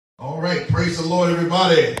All right, praise the Lord,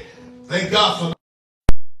 everybody. Thank God for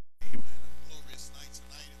Glorious night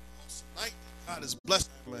tonight, an awesome night. God is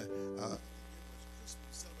blessed, man. We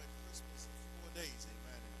celebrate Christmas in 4 days,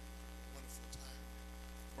 amen. Wonderful time.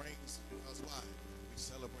 Brings because why? We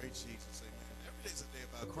celebrate Jesus, amen. Every day is a day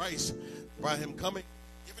about Christ, by Him coming,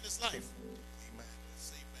 giving His life, amen. To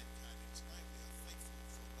save mankind. And tonight we are thankful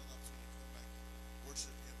for another opportunity to come back,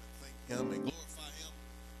 worship Him, and thank Him, and glorify Him.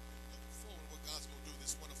 And looking forward to what God's going to do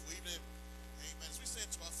this wonderful evening, amen. As we stand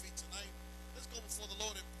to our feet tonight, let's go before the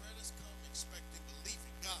Lord in prayer. Let's come expecting,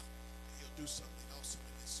 believing God that He'll do something awesome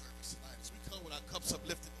in this service tonight. As we come with our cups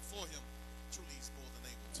uplifted before Him, truly He's more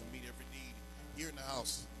than able to meet every need here in the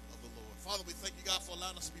house of the Lord. Father, we thank you, God, for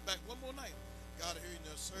allowing us to be back one more night. God, here in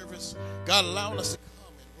your service, God, allowing us to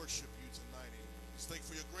come and worship you tonight. And we thank you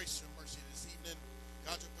for your grace and mercy this evening.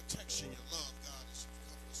 God, your protection, your love, God, as you've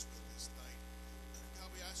covered us with this night. And God,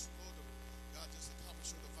 we ask you, Lord, God, just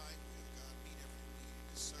accomplish your divine will. God, meet every need in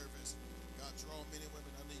this service. God, draw men and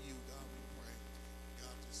women under you. God, we pray.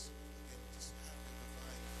 God, just have your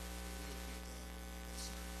divine will be done in this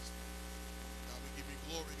service. God, we give you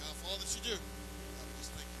glory, God, for all that you do. God, we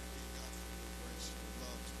just thank you again, God, for your grace and your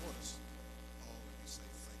love toward us. Oh, and we say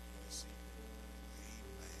thank you this evening.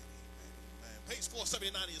 Amen, amen, amen. Page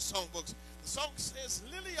 479 in your songbooks. The song says,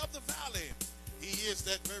 Lily of the Valley. He is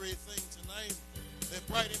that very thing tonight. That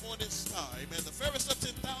bright and morning star. Amen. The fairest of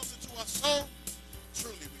 10,000 to our soul.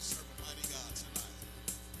 Truly we serve a mighty God tonight.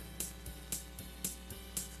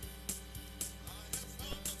 I have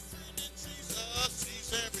found a friend in Jesus. He's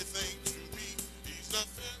everything to me. He's the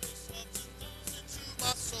fairest of 10,000 to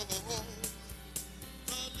my soul.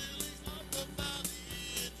 The lily of the valley,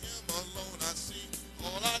 in Him alone I see.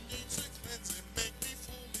 All I need to cleanse and make me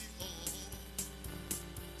fully whole.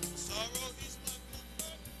 Sorrow, He's my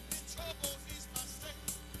comfort. In trouble, He's my stay.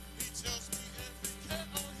 He tells me every care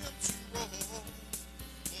on Him to roll.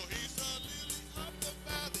 For He's the lily of the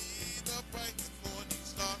valley, the bright and morning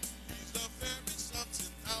star. He's the fairest of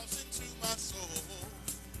 10,000 to my soul.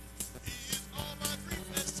 He is all my grief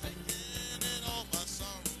has taken and all my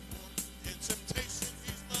sorrow borne. In temptation,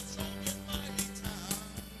 He's my strong and mighty tower.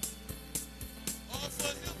 All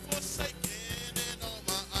for Him forsaken and all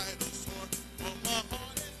my idols torn from my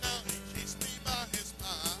heart, and now He keeps me by His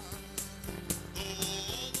power. Though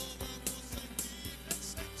all the world forsake me and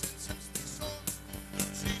Satan tempts me sore,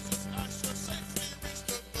 through Jesus I shall safely reach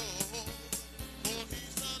the goal. For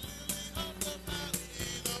He's the lily of the valley,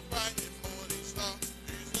 the bright and morning star.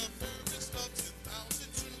 He's the fairest of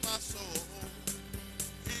 10,000 to my soul.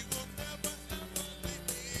 He will never ever leave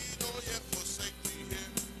me, nor yet forsake me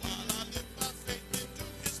here, while I live by faith and do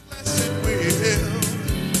His blessed will.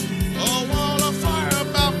 Oh, wall of fire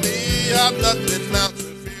about me, I've nothing now to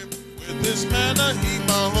fear. With His manna, He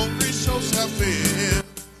my hungry soul shall fill.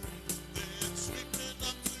 Then sweeping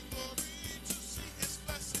up to glory to see His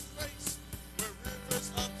blessed face, where rivers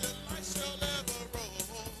of delight shall ever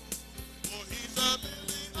roll. For He's the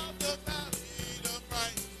lily of the valley, the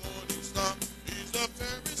bright morning star. He's the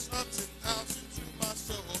fairest of 10,000 to my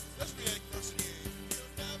soul. Let's read that verse again.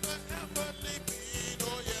 He'll never ever leave me,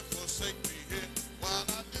 nor yet forsake me here, while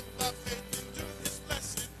I live by faith and do His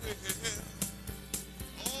blessed will.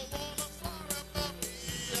 Oh, wall of fire about me,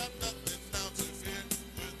 I've nothing now to fear.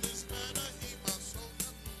 With His manna, He my soul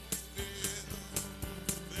can fulfill.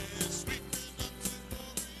 Then sweeping up to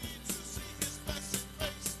glory to see His blessed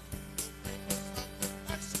face, the rivers of the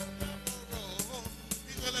light shall never roll.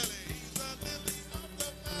 He's the lily of the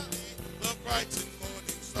valley, the bright and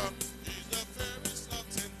morning star. He's the fairest of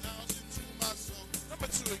 10,000 to my soul. Number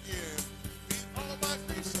 2 again. He's all my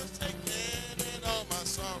griefs has taken and all my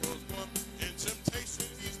sorrows borne. In temptation,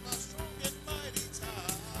 He's my strong and mighty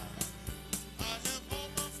tower. I have all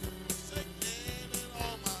my food forsaken and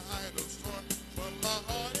all my idols torn from my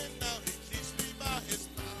heart, and now He keeps me by His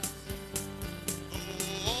power.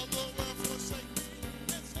 Though all the world forsake me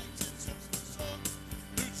and Satan tempts me sore,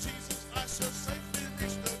 through Jesus I shall safely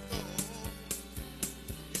reach the goal.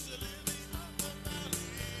 He's the lily of the valley,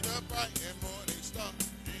 the bright and morning star.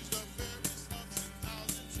 He's the fairest of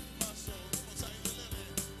 10,000 to my soul. One more time, He's the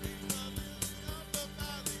lily. He's the lily of the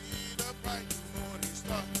valley, the bright and morning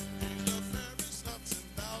star. He's the fairest of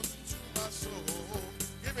 10,000 to my soul.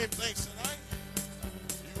 Give Him thanks tonight.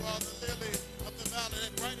 You are the lily of the valley,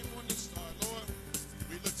 that bright and morning star. Lord,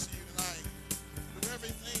 we look to you tonight. Through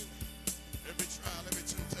everything, every trial, every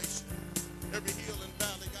temptation, every hill and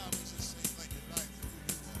valley, God, we just say thank you tonight for who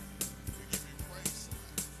you are. We give you praise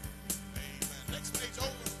tonight.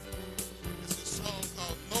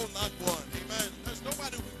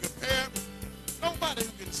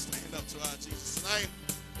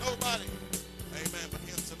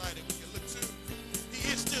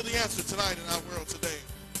 cancer tonight in our world today.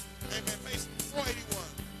 Amen. Page 481.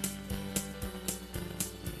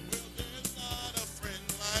 Well, there's not a friend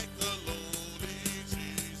like the lowly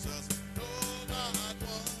Jesus. No, not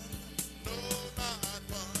one. No, not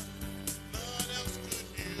one. None else could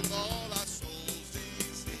heal all our souls'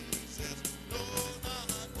 diseases. No,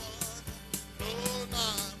 not one. No,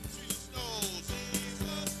 not. Jesus knows.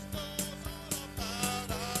 Jesus knows all about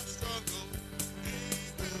our struggle.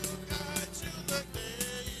 He will guide till the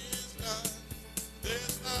day is done.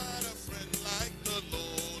 There's not a friend like the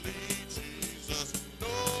lowly Jesus.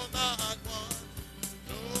 No, not one.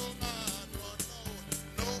 No, not one.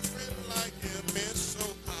 No, no friend like him is so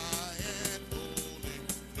high and holy.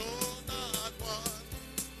 No, not one.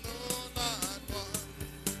 No, not one.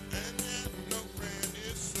 And yet no friend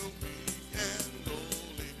is so weak and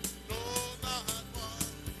lowly. No, not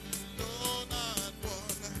one. No, not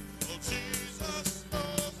one. Oh, Jesus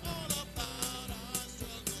knows all about our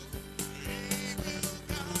struggle. He will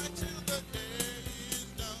guide till the day is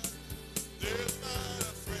done. There's not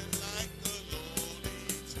a friend like the lowly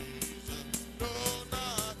Jesus. No,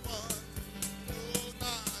 not one. No,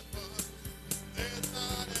 not one. There's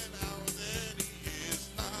not an hour that he is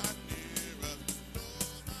not near us. No,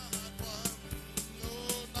 not one. No,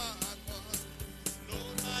 not one. No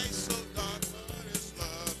night so dark, but his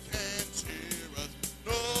love can cheer us.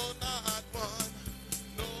 No, not one.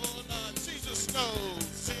 No, not. Jesus knows.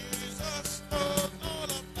 Jesus knows all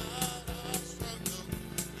about our struggle.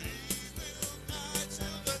 He will guide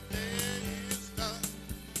till the day is done.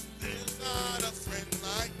 There's not a friend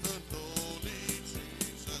like the lowly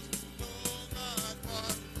Jesus. No, not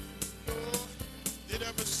one. No. Did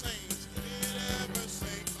ever saints,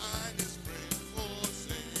 find his friend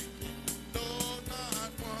forsaken? No,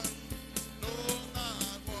 not one. No,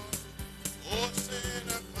 not one. Or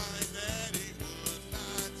sinner find that he would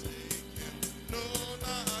not take him. No,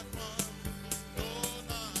 not one. No,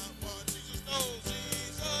 not one.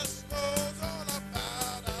 Jesus knows all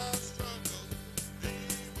about our struggle. He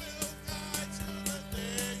will guide till the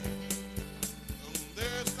day.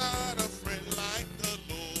 There's not a friend like the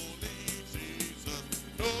lowly Jesus.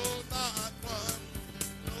 No, not one.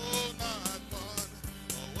 No, not one.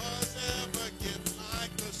 Or was ever gift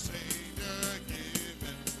like the Savior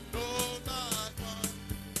given? No, not one.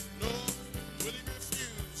 No. Will he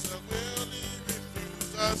refuse? Will he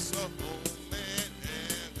refuse us a home in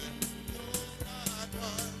heaven? No, not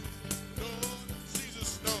one. No.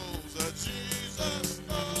 Jesus knows. Jesus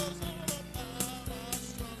knows all about our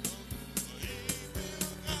struggle. He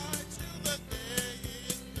will guide till the day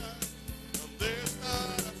is done. There's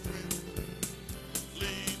not a friend like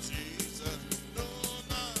Jesus. No,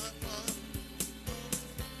 not one.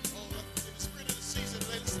 Oh, in the spirit of the season,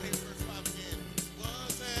 let's say verse 5 again.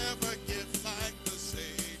 Was ever gift like the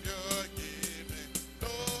Savior given?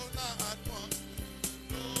 No, not one.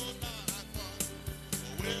 No, not one.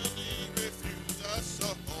 Will he refuse us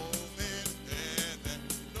a home in heaven?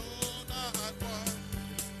 No, not one.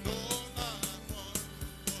 No, not one.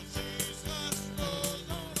 For Jesus knows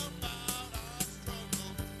all about our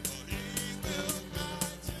struggle. For he will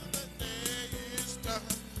guide till the day is done.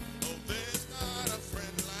 Oh, there's not a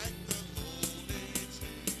friend like the lowly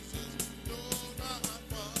Jesus. No, not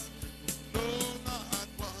one. No, not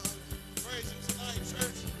one. Praise him tonight,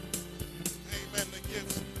 church. Amen. The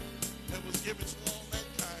gift that was given to all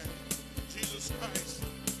mankind. Jesus Christ,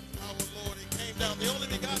 our Lord. He came down. The only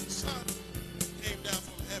begotten Son came down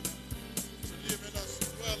from heaven to live in us, to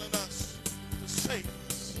dwell in us, to save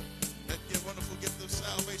us. That wonderful gift of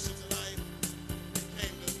salvation tonight. He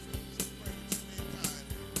came to bring to mankind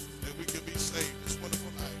that we could be saved this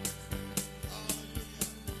wonderful night. Hallelujah.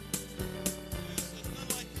 There's none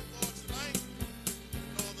like you, Lord, tonight.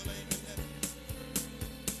 No other name in heaven.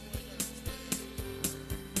 No other name.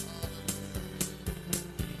 Hallelujah.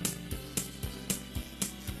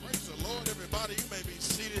 Praise the Lord, everybody. You may be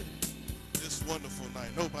seated this wonderful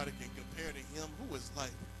night. Nobody can compare to him who is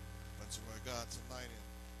like unto our God tonight. And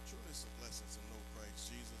truly it's a blessing to know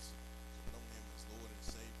Christ Jesus, to know him as Lord and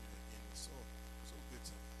Savior. Again, it's so good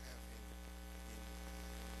to have him again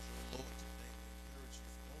as your Lord today. We encourage you,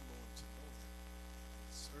 if you don't know him, to know him,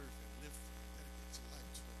 serve him, live for him, dedicate your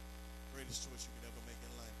life to him. Greatest choice you can ever make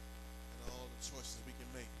in life. And all the choices we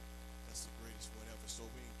can make, that's the greatest one ever. So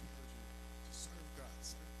we encourage you to serve God,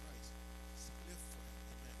 serve Christ, to live for him.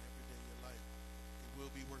 Amen. Every day of your life, it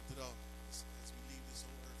will be worth it all. As we leave this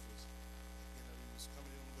whole earth, we was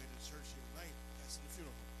coming on the way to the church here tonight, passing the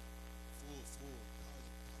funeral. Full cars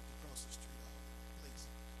parked across the street, all over the place.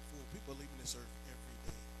 Full people leaving this earth every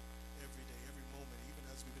day, every moment. Even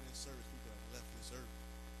as we've been in service, people have left this earth,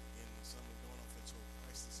 and some are going off into a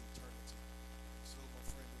priceless eternity. So, my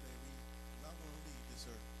friend, today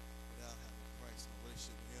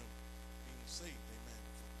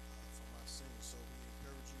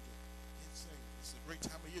great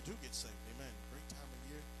time of year to get saved. Amen. Great time of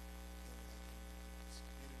year.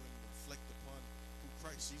 And when we reflect upon who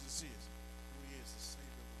Christ Jesus is, who he is, the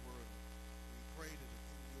Savior of the world. We pray that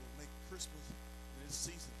you'll make Christmas in this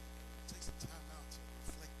season. Take some time out to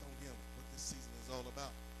reflect on him, what this season is all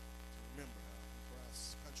about. To remember how for our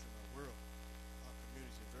country and our world, our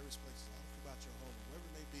communities, in various places, all throughout your home, wherever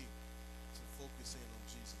it may be, to focus in on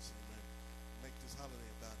Jesus. Amen. Make this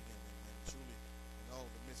holiday about him. Amen. Truly, in all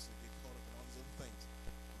the midst of get caught up in all these other things,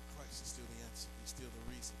 but Christ is still the answer. He's still the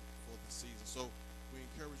reason for the season. So we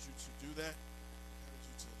encourage you to do that. We encourage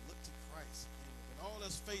you to look to Christ. Amen. When all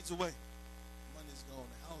else fades away, money's gone,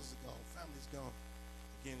 the house is gone, family's gone.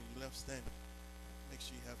 Again, you're left standing. Make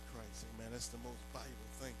sure you have Christ. Amen. That's the most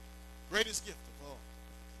valuable thing. Greatest gift of all.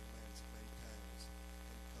 Amen. It's mankind is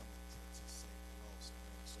coming to save the lost.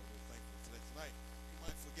 Amen. So we're thankful for that tonight. Be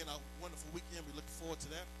mindful again, our wonderful weekend. We're looking forward to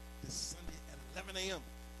that. This Sunday at 11 a.m.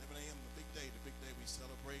 11 a.m. The big day. The big day we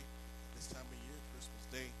celebrate this time of year, Christmas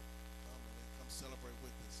Day. And then come celebrate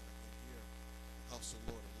with us again here at the House of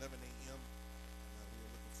the Lord. 11 a.m. We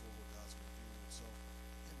are looking forward to what God's going to do. And so,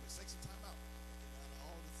 again, let's take some time out.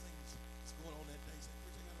 All the things that's going on that day. Say,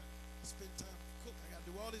 I gotta spend time to cook. I gotta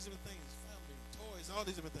do all these different things, family, toys, all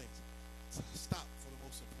these different things. So stop for the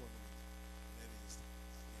most important reason, and that is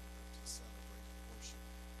again to celebrate and worship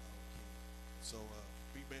our King. So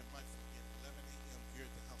be mindful again, 11 a.m. here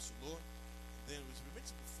at the House of the Lord. And then as we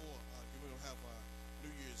mentioned before, we will have our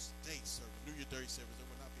New Year's Day service, New Year's Day service. There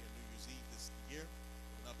will not be a New Year's Eve this year.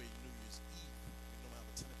 There will not be a New Year's Eve. We don't have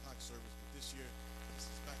a 10 o'clock service, but this year this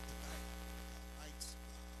is back to back.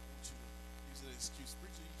 Excuse,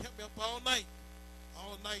 preacher, you kept me up all night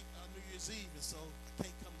New Year's Eve, and so I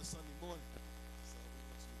can't come to Sunday morning. So we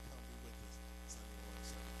want you to come be with us Sunday morning.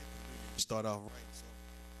 So we get the New Year start off right. So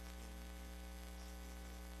again,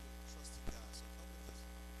 trust in God. So come with us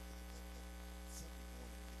Sunday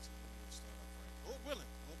morning and get your New Year start off right. Lord willing,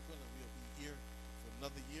 we'll be here for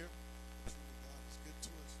another year. Truly, God is good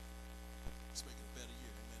to us. It's making a better year,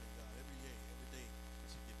 amen. And God, every day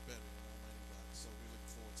should get better in Almighty God. So we look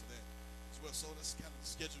forward to that. Well, so that's kind of the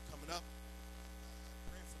schedule coming up.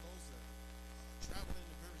 Praying for those that are traveling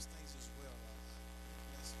to various things as well.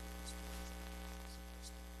 Places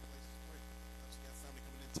pray. You got family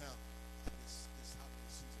coming in town. This holiday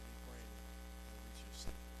season, we praying and reach your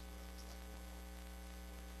city as well. There's a lot going on.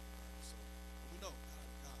 So we know God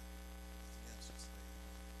is the answer today.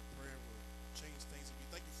 Prayer will change things, and we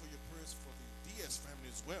thank you for your prayers for the Diaz family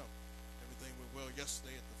as well. Everything went well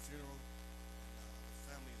yesterday at the funeral.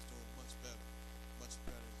 Family is doing much better.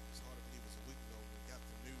 It's hard to believe it was a week ago when we got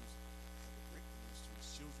the news, the breaking news to his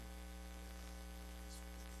children.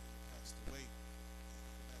 He passed away.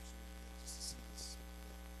 And naturally, just to see this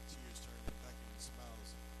tears turning back into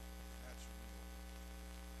smiles, naturally,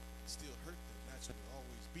 it still hurt them. Naturally, it'll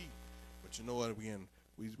always be. But you know what? Again,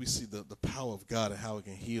 we see the power of God and how it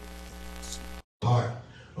can heal Heart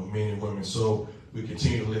of men and women. So we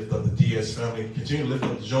continue to lift up the Diaz family, continue to lift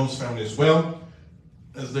up the Jones family as well,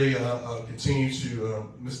 as they continue to,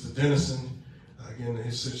 Mr. Dennison, again,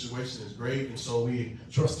 his situation is grave, and so we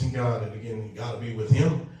trust in God, and again, God will be with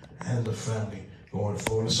him and the family going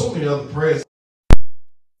forward. And so many other prayers.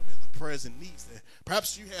 And needs that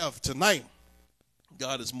perhaps you have tonight.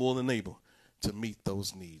 God is more than able to meet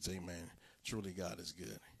those needs. Amen. Truly, God is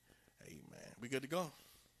good. Amen. We good to go?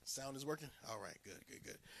 Sound is working? All right,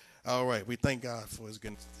 good. All right, we thank God for his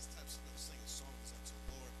goodness. This type of singing songs unto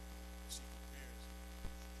the Lord. She prepares.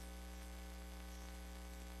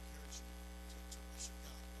 Encourage you to worship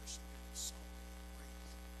God, worship him in song and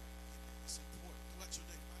praise. It's important. Throughout your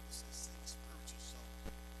day, the Bible says sing a spiritual song.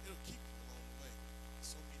 It'll keep you along the way. There's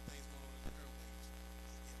so many things going on in the airwaves.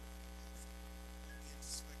 From one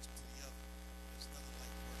spectrum to the other. There's nothing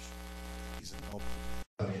like worship.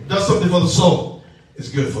 It does something for the soul. It's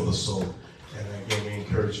good for the soul. And again, we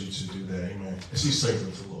encourage you to do that. Amen. As he sings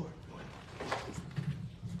unto the Lord.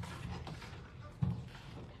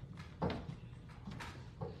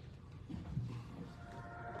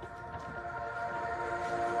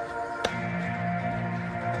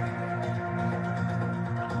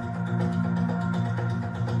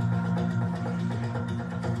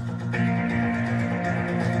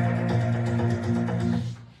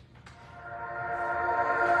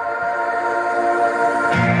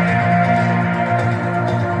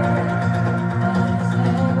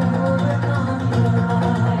 Thank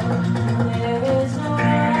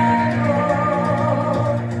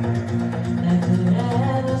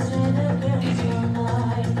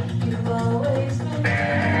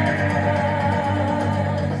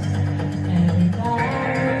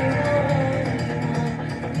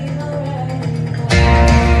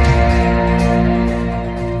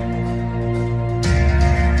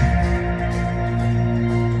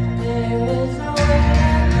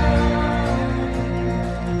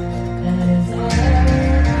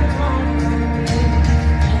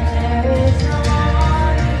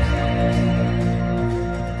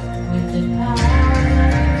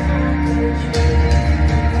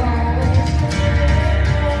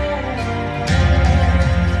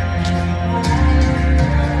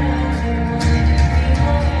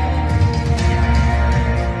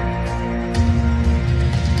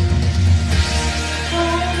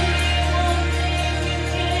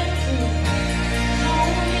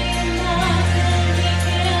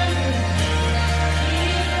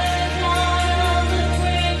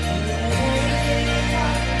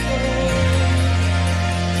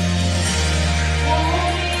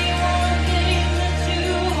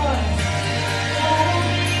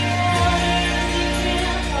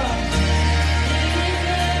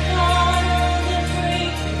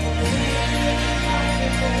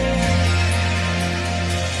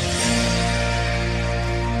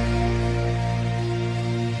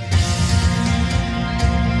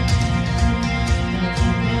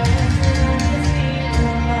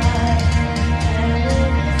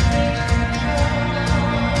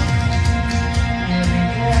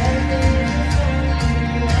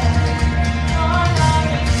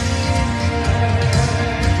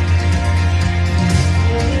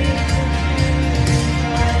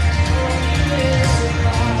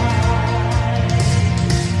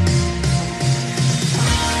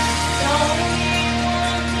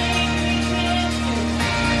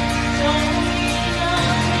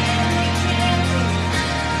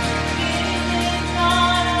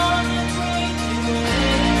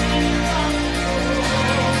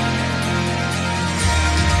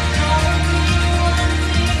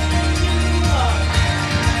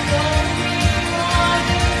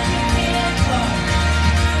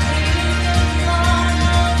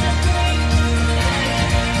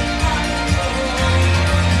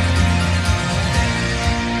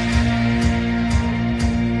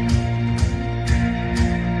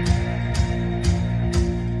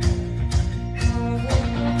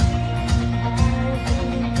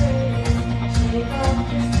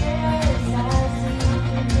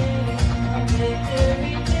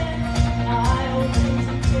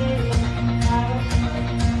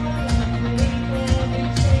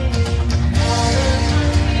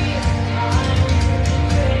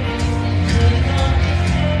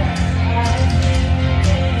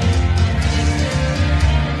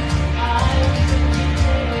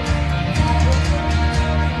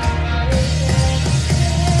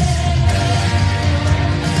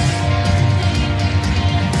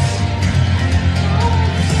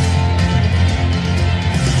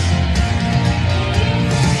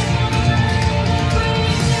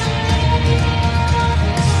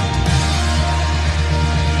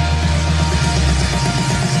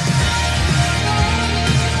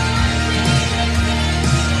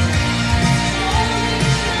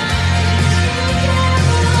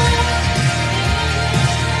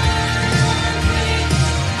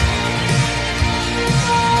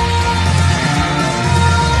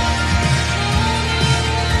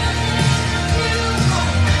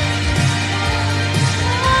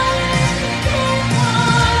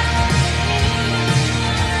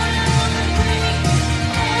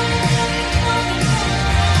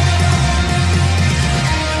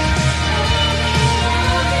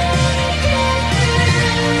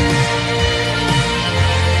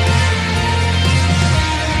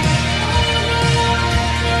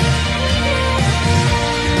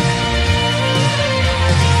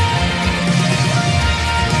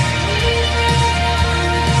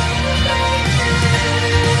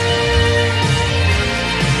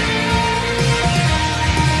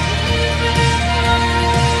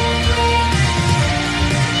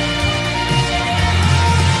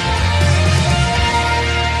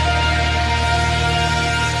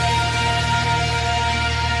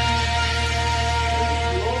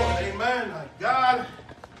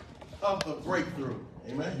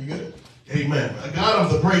Amen. You good? Amen. A God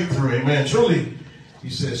of the breakthrough. Amen. Truly, he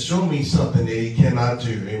says, show me something that he cannot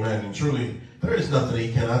do. Amen. And truly, there is nothing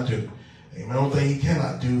he cannot do. Amen. The only thing he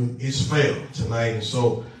cannot do is fail tonight. And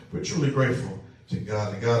so we're truly grateful to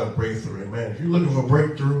God, the God of breakthrough. Amen. If you're looking for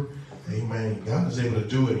breakthrough, amen, God is able to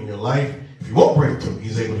do it in your life. If you want breakthrough,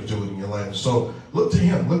 he's able to do it in your life. And so look to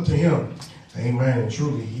him. Look to him. Amen. And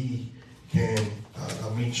truly, he can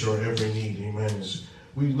meet your every need. Amen. As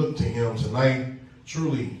we look to him tonight,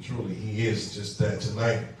 truly, he is just that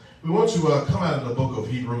tonight. We want to come out of the book of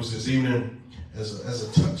Hebrews this evening as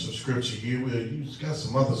a touch of scripture here. We'll got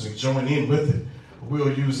some others that join in with it.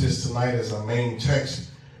 We'll use this tonight as our main text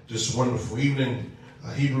this wonderful evening.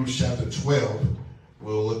 Hebrews chapter 12.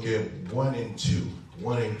 We'll look at 1 and 2.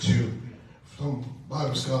 1 and 2. Some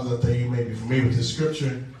Bible scholars out there, you may be familiar with this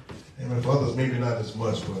scripture. And for others, maybe not as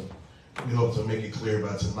much, but we hope to make it clear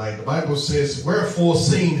about tonight. The Bible says, wherefore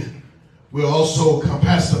seeing we're also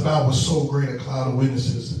compassed about with so great a cloud of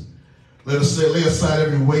witnesses, let us lay aside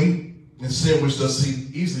every weight and sin which does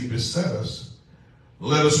easily beset us.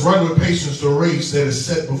 Let us run with patience the race that is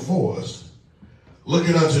set before us,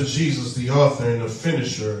 looking unto Jesus, the author and the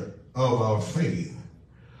finisher of our faith,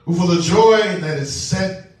 who for the joy that is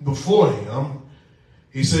set before him,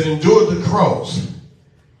 he said, endured the cross,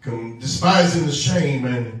 despising the shame,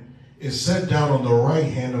 and is set down on the right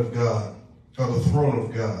hand of God, of the throne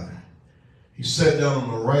of God. He sat down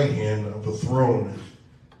on the right hand of the throne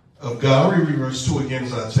of God. I'll read verse 2 again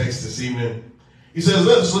as our text this evening. He says,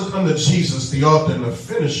 let us look unto Jesus, the author and the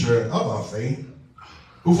finisher of our faith,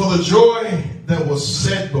 who for the joy that was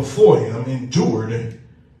set before him endured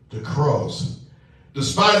the cross,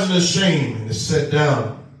 despising the shame, and is set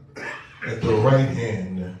down at the right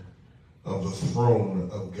hand of the throne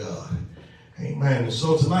of God. Amen. And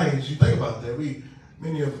so tonight, as you think about that,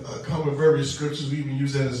 many have come with various scriptures. We even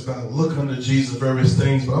use that as about look unto Jesus, various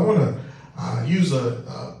things. But I want to use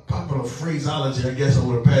a popular phraseology, I guess,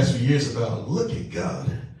 over the past few years about look at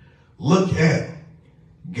God. Look at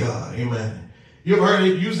God. Amen. You ever heard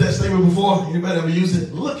it use that statement before? Anybody ever use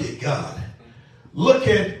it? Look at God. Look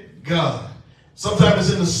at God. Sometimes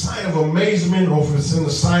it's in the sign of amazement, or if it's in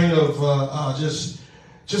the sign of just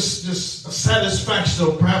a satisfaction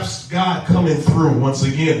of perhaps God coming through once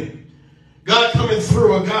again. God coming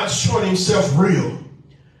through, or God showing himself real.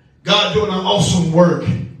 God doing an awesome work.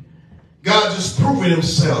 God just proving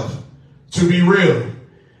himself to be real.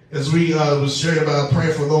 As we was sharing about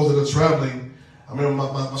praying for those that are traveling. I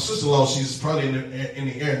remember my sister-in-law, she's probably in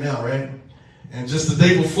the air now, right? And just the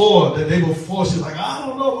day before, she's like, I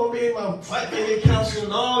don't know if I'm being my flight getting canceled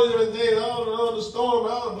and all these different things, all the storm,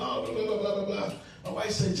 blah, blah, blah, blah, blah. My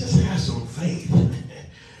wife said, just have some faith.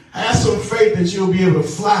 Have some faith that you'll be able to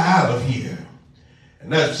fly out of here. And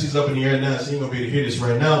now she's up in the air now. She ain't going to be able to hear this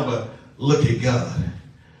right now, but look at God.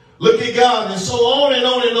 Look at God. And so on and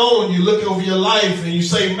on and on, you look over your life and you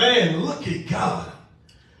say, man, look at God.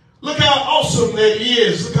 Look how awesome that he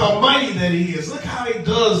is. Look how mighty that he is. Look how he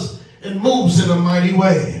does and moves in a mighty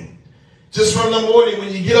way. Just from the morning,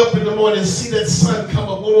 when you get up in the morning and see that sun come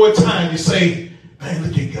up one more time, you say, man,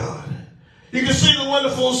 look at God. You can see the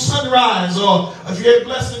wonderful sunrise, or if you're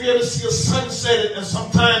blessed to be able to see a sunset, and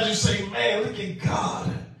sometimes you say, man, look at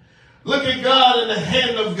God. Look at God and the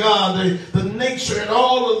hand of God, the nature and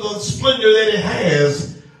all of the splendor that it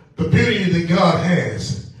has, the beauty that God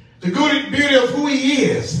has, the beauty of who he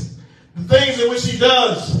is, the things in which he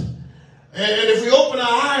does. And if we open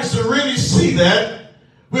our eyes to really see that,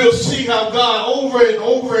 we'll see how God over and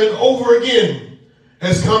over and over again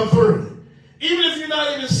has come through. Even if you're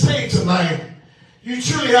not even saved tonight, you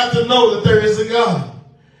truly have to know that there is a God.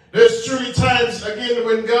 There's truly times, again,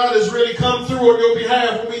 when God has really come through on your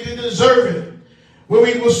behalf, when we didn't deserve it, when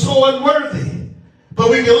we were so unworthy. But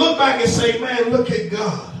we can look back and say, man, look at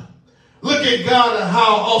God. Look at God and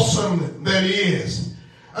how awesome that he is.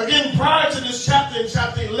 Again, prior to this chapter, in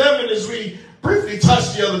chapter 11, as we briefly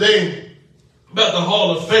touched the other day about the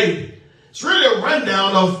Hall of Faith, it's really a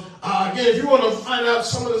rundown of again, if you want to find out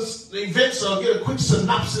some of the events or get a quick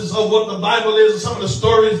synopsis of what the Bible is and some of the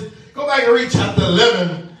stories, go back and read chapter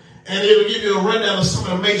 11, and it'll give you a rundown of some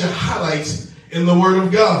of the major highlights in the Word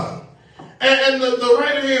of God. And the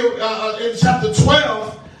writer here in chapter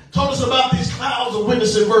 12 told us about these clouds of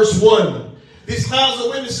witnesses in verse 1. These clouds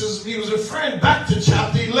of witnesses, he was referring back to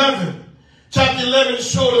chapter 11. Chapter 11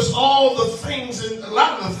 showed us all the things, and a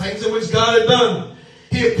lot of the things in which God had done.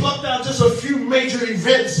 He had plucked out just a few major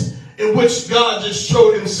events in which God just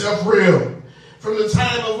showed himself real. From the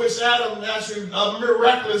time of which Adam actually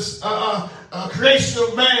miraculous creation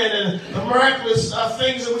of man, and the miraculous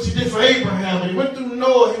things in which he did for Abraham. And he went through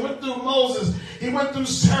Noah, he went through Moses, He went through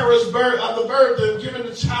Sarah's birth, the birth and giving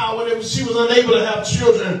the child when she was unable to have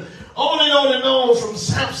children. On and on from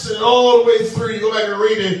Samson all the way through. You go back and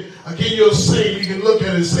read it. Again, you'll say, you can look at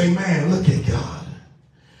it and say, man, look at God.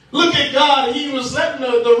 Look at God. He was letting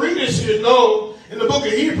the readers here know in the book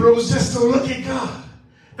of Hebrews just to look at God.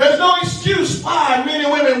 There's no excuse why men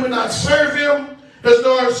and women would not serve him. There's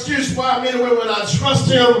no excuse why men and women would not trust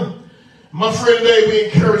him. My friend, today we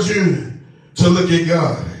encourage you to look at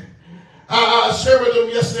God. I shared with them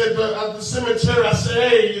yesterday at the cemetery. I said,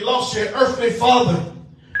 hey, you lost your earthly father.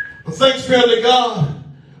 But thanks be unto God,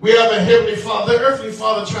 we have a heavenly Father. The earthly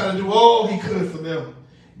Father tried to do all he could for them.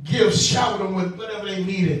 Give, shower them with whatever they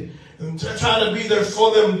needed. And try to be there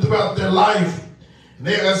for them throughout their life. And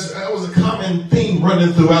that was a common theme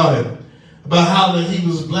running throughout it. About how that he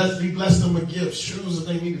was blessed. He blessed them with gifts, shoes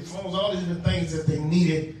that they needed, phones, all these different things that they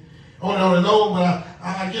needed. On and on. But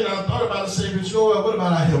I thought about it and said, but you know what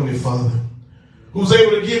about our heavenly Father? Who's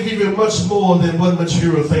able to give even much more than what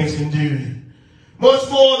material things can do. Much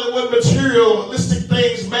more than what materialistic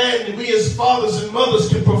things, man, and we as fathers and mothers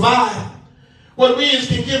can provide. What we as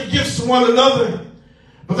can give gifts to one another.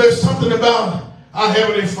 But there's something about our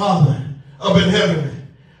Heavenly Father up in heaven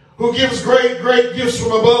who gives great, great gifts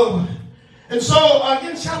from above. And so,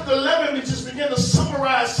 again, chapter 11, we just begin to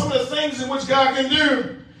summarize some of the things in which God can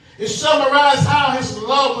do. It summarizes how his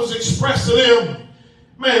love was expressed to them.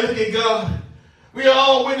 Man, look at God. We are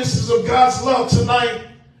all witnesses of God's love tonight.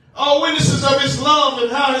 All witnesses of his love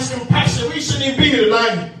and how his compassion. We shouldn't even be here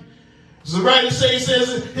tonight. As the writer says,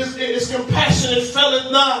 his compassion it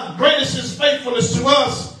faileth not. Great is his faithfulness to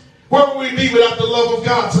us. Where would we be without the love of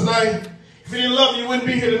God tonight? If he didn't love you, you wouldn't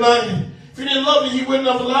be here tonight. If he didn't love you, he wouldn't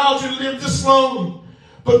have allowed you to live this long.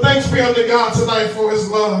 But thanks be unto God tonight for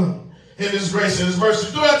his love and his grace and his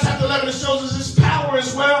mercy. Throughout chapter 11, it shows us his power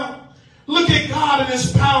as well. Look at God and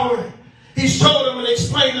his power. He showed them and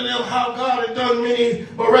explained to them how God had done many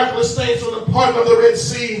miraculous things from the part of the Red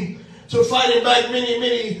Sea to fighting back many,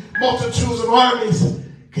 many multitudes of armies.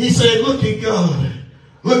 He said, look at God.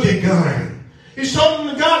 Look at God. He showed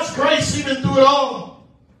them God's grace even through it all.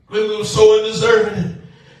 When we were so undeserving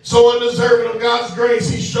of God's grace,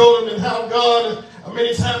 he showed them and how God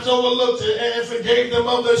many times overlooked it and forgave them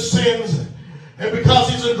of their sins. And because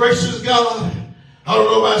he's a gracious God, I don't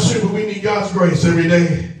know about you, but we need God's grace every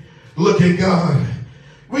day. Look at God.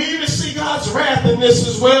 We even see God's wrath in this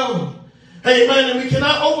as well. Amen. And we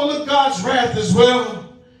cannot overlook God's wrath as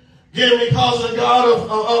well. Again, because the God of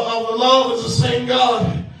love is the same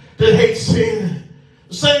God that hates sin.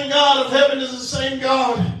 The same God of heaven is the same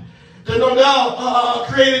God that no doubt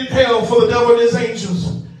created hell for the devil and his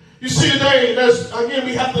angels. You see today, again,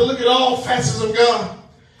 we have to look at all facets of God.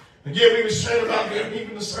 Again, we were sharing about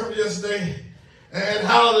even the sermon yesterday. And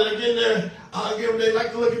how that again they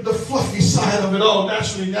like to look at the fluffy side of it all,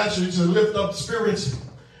 naturally to lift up spirits.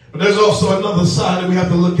 But there's also another side that we have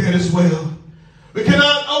to look at as well. We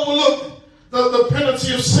cannot overlook the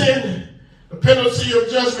penalty of sin, the penalty of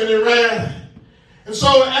judgment and wrath. And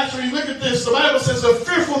so actually look at this. The Bible says a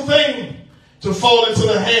fearful thing to fall into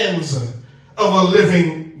the hands of a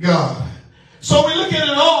living God. So we look at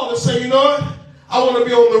it all and say, you know what? I want to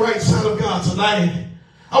be on the right side of God tonight.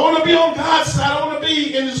 I want to be on God's side. I want to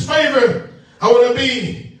be in his favor. I want to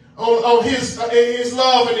be on his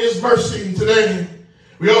love and his mercy today.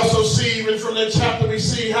 We also see, even from that chapter, we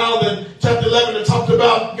see how that chapter 11 it talked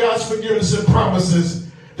about God's forgiveness and promises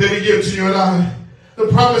that he gives to you and I. The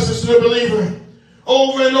promises to the believer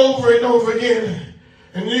over and over and over again.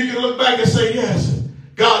 And you can look back and say, yes,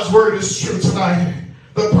 God's word is true tonight.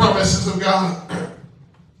 The promises of God.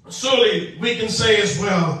 Surely we can say as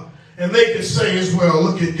well. And they could say as well,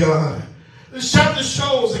 look at God. This chapter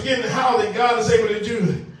shows, again, how that God is able to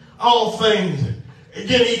do all things.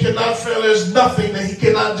 Again, he cannot fail. There's nothing that he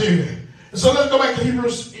cannot do. And so let's go back to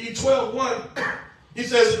Hebrews 12:1. He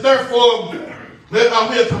says, therefore, let our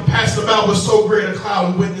will compassed about with so great a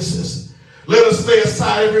cloud of witnesses. Let us lay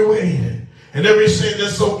aside every weight and every sin that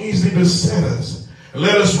so easily beset us. And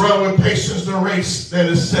let us run with patience the race that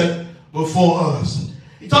is set before us.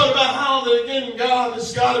 He talked about how that again God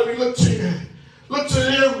is God that we look to. Look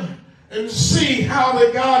to him and see how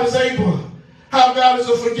that God is able. How God is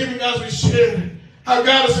a forgiving God as we shared. How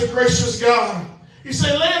God is a gracious God. He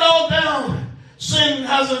said lay it all down. Sin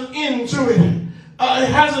has an end to it. It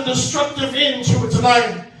has a destructive end to it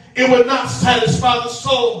tonight. It would not satisfy the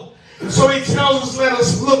soul. And so he tells us let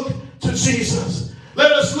us look to Jesus.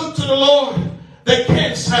 Let us look to the Lord that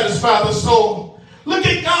can satisfy the soul. Look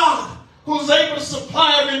at God who's able to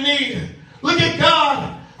supply every need. Look at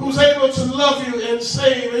God who's able to love you and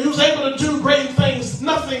save, and who's able to do great things.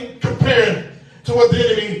 Nothing compared to what the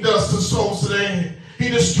enemy does to souls today. He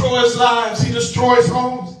destroys lives. He destroys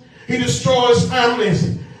homes. He destroys families.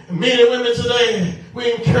 And men and women today,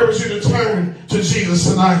 we encourage you to turn to Jesus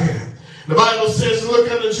tonight. The Bible says, look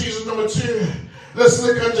unto Jesus, number 2. Let's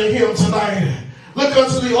look unto him tonight. Look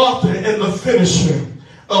unto the author and the finisher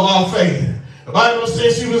of our faith. The Bible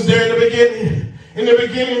says he was there in the beginning. In the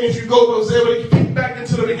beginning, if you was able to peek back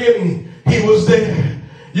into the beginning, he was there.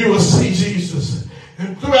 You will see Jesus.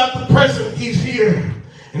 And throughout the present, he's here.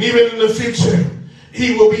 And even in the future,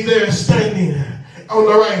 he will be there standing on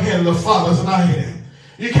the right hand of the Father tonight.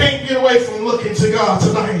 You can't get away from looking to God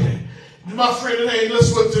tonight. My friend, today,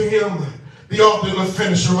 let's look to him, the author and the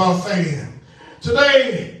finisher of our faith.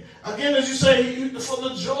 Today, again, as you say, for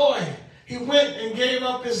the joy, he went and gave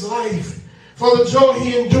up his life. For the joy,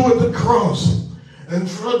 he endured the cross. And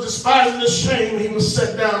for despising the shame, he was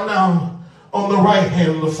set down now on the right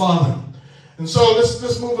hand of the Father. And so let's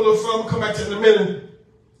move a little further. Come back to it in a minute.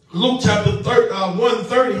 Luke chapter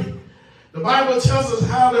 1:30. The Bible tells us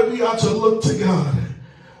how that we are to look to God.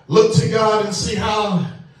 Look to God and see how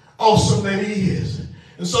awesome that he is.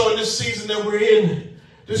 And so in this season that we're in,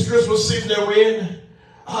 this Christmas season that we're in,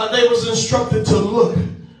 they was instructed to look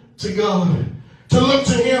to God. To look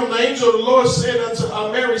to him. The angel of the Lord said unto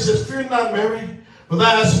Mary, says, fear not, Mary, for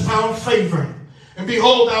thou hast found favor. And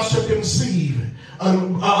behold, thou shalt conceive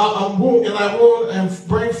and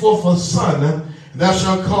bring forth a son, and thou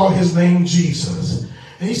shalt call his name Jesus.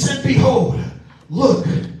 And he said, behold, look,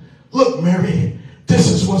 Mary, this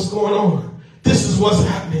is what's going on. This is what's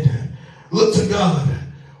happening. Look to God.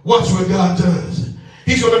 Watch what God does.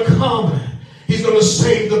 He's going to come. He's going to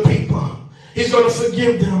save the people. He's going to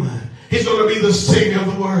forgive them. He's going to be the Savior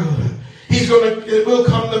of the world. It will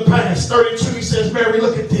come to pass. 32, he says, Mary,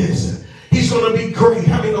 look at this. He's going to be great.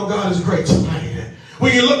 How many know God is great tonight?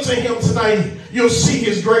 When you look to him tonight, you'll see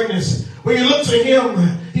his greatness. When you look to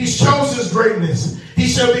him, he shows his greatness. He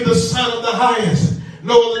shall be the Son of the highest.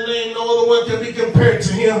 No other name, no other one can be compared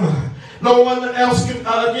to him. No one else can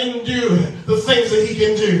do the things that he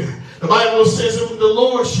can do. The Bible says that the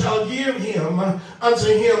Lord shall give him unto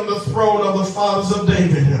him the throne of the fathers of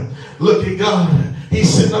David. Look at God.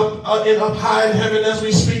 He's sitting up high in heaven as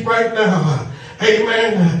we speak right now.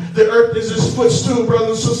 Amen. The earth is his footstool,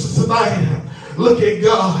 brothers and sisters, tonight. Look at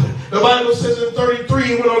God. The Bible says in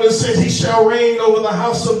 33, when it says, he shall reign over the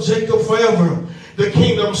house of Jacob forever. The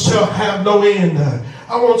kingdom shall have no end.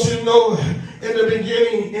 I want you to know, in the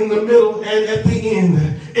beginning, in the middle, and at the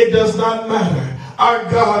end, it does not matter. Our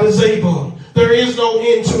God is able. There is no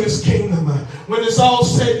end to his kingdom. When it's all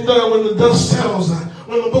said and done, when the dust settles,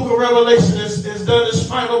 when the book of Revelation is done its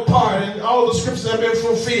final part and all the scriptures have been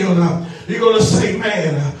fulfilled, you're going to say,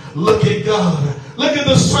 man, look at God. Look at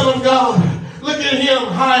the Son of God. Look at him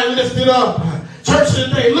high and lifted up. Church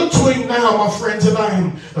today, look to him now, my friend,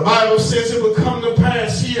 tonight. The Bible says it will come to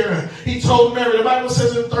pass here. He told Mary, the Bible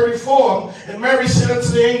says in 34, and Mary said unto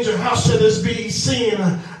the angel, how shall this be, seeing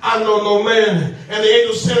I know no man? And the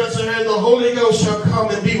angel said unto her, the Holy Ghost shall come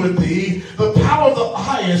and be with thee. The power of the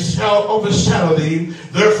highest shall overshadow thee.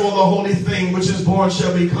 Therefore the holy thing which is born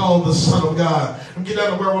shall be called the Son of God. And get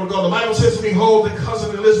out of where I want to go. The Bible says, behold, the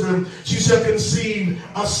cousin Elizabeth, she shall conceive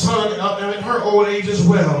a son in her old age as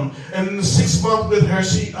well. And in the 6th month with her,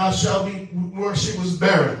 she shall be where she was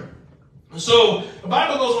barren. So the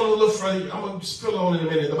Bible goes on a little further. I'm going to spill on in a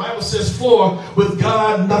minute. The Bible says, for with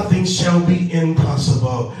God nothing shall be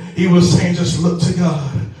impossible. He was saying, just look to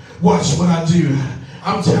God. Watch what I do.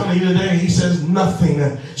 I'm telling you today, he says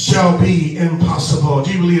nothing shall be impossible.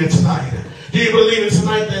 Do you believe it tonight? Do you believe it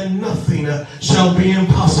tonight that nothing shall be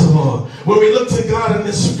impossible? When we look to God in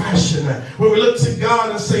this fashion, when we look to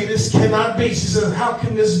God and say this cannot be, she says, how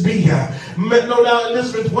can this be? No doubt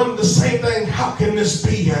Elizabeth wanted the same thing. How can this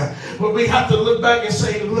be? But we have to look back and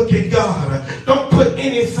say, look at God. Don't put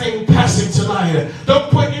anything past him tonight.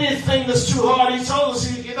 Don't put anything that's too hard. He told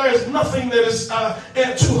us there's nothing that is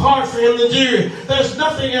too hard for him to do. There's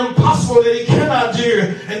nothing impossible that he cannot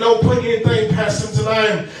do. And don't put anything past him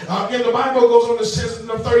tonight. Again, the Bible goes on to says in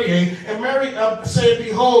 38, and Mary said,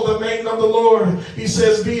 behold, the maiden of the Lord. He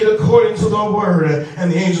says, be it according to the word.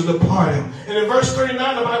 And the angel departed. And in verse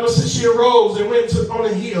 39, the Bible says she arose and went on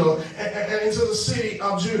a hill and into the city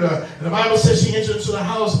of Judah. And the Bible says she entered into the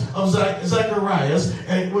house of Zacharias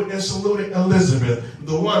and saluted Elizabeth,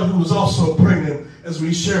 the one who was also pregnant, as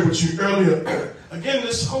we shared with you earlier. Again,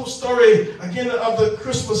 this whole story, again, of the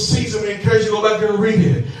Christmas season, we encourage you to go back and read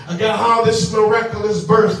it. Again, how this miraculous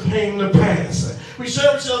birth came to pass. We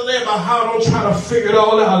shared with you the other day about how don't try to figure it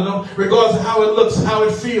all out, regardless of how it looks, how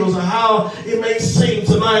it feels, or how it may seem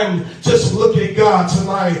tonight. Just look at God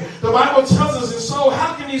tonight. The Bible tells us, and so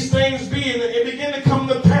how can these things be and begin to come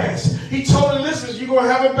to pass? He told Elizabeth, you're going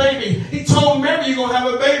to have a baby. He told Mary, you're going to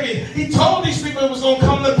have a baby. He told these people it was going to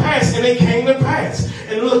come to pass, and it came to pass.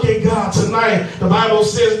 And look at God tonight. The Bible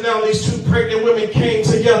says now these two pregnant women came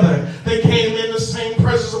together. They came in the same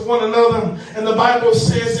presence of one another. And the Bible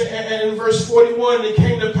says in verse 41, it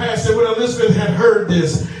came to pass that when Elizabeth had heard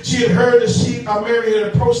this, she had heard that Mary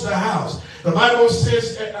had approached the house. The Bible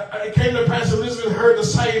says it came to pass Elizabeth heard the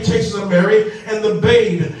salutations of Mary, and the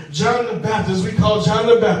babe, John the Baptist, we call John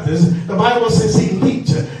the Baptist, the Bible says he leaped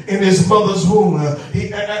in his mother's womb. He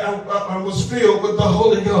was filled with the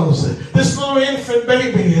Holy Ghost. This little infant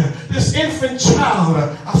baby, this infant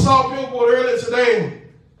child, I saw a billboard earlier today.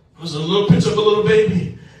 It was a little picture of a little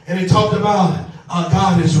baby, and it talked about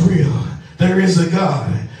God is real. There is a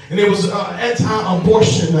God. And it was an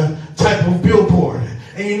anti-abortion type of billboard.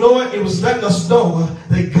 And you know what? It was letting us know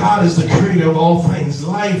that God is the creator of all things.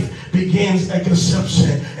 Life begins at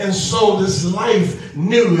conception. And so this life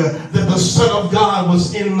knew that the Son of God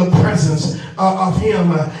was in the presence of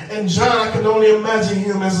him. And John, I can only imagine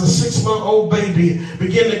him as a 6-month-old baby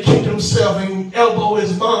begin to kick himself and elbow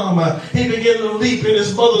his mom. He began to leap in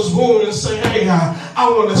his mother's womb and say, hey, I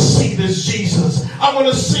want to see this Jesus. I want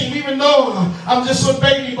to see him, even though I'm just a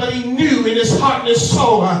baby, but he knew in his heart and his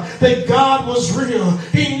soul that God was real.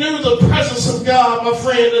 He knew the presence of God, my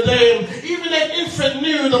friend, today. Even that infant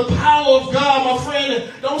knew the power of God, my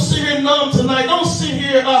friend. Don't sit here numb tonight. Don't sit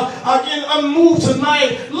here again unmoved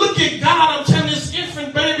tonight. Look at God. I'm telling you, this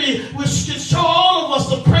infant baby, which can show all of us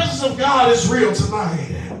the presence of God is real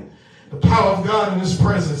tonight. The power of God in his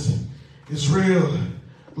presence is real.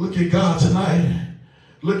 Look at God tonight.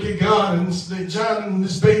 Look at God. And John and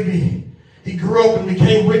this baby, he grew up and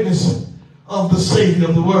became witness of the Savior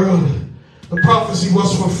of the world. The prophecy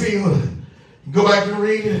was fulfilled. Go back and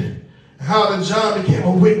read it. How that John became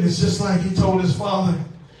a witness, just like he told his father.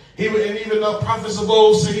 And even the prophets of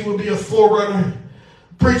old said he would be a forerunner.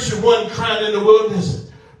 Preacher, one crying in the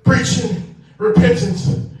wilderness. Preaching repentance.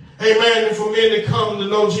 Amen. And for men to come to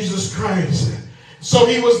know Jesus Christ. So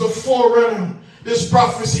he was the forerunner. This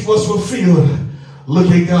prophecy was fulfilled.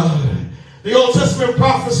 Look at God. The Old Testament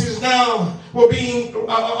prophecies now were being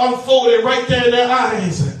unfolded right there in their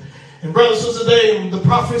eyes. And brothers and sisters, today, the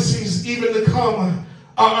prophecies even to come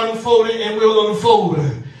are unfolding and will unfold.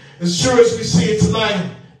 As sure as we see it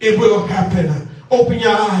tonight, it will happen. Open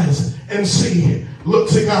your eyes and see. Look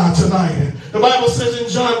to God tonight. The Bible says in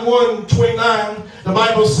John 1:29, the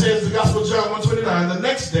Bible says, the Gospel of John 1:29, the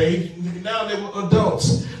next day, now they were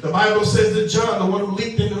adults. The Bible says that John, the one who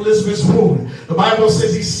leaped in Elizabeth's womb, the Bible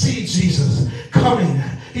says he see Jesus coming.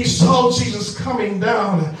 He saw Jesus coming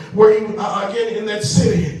down where he, again in that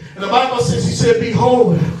city. And the Bible says, he said,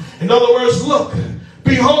 behold. In other words, look.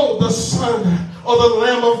 Behold the Son or the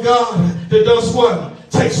Lamb of God that does what?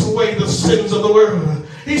 Takes away the sins of the world.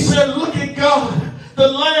 He said, look at God, the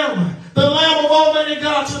Lamb of Almighty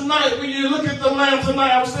God tonight. When you look at the Lamb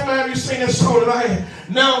tonight, I was thinking, have you seen that song tonight?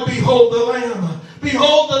 Now behold the Lamb.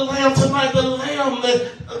 Behold the Lamb tonight, the Lamb,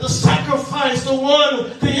 the sacrifice,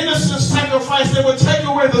 the innocent sacrifice that would take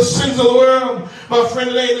away the sins of the world. My friend,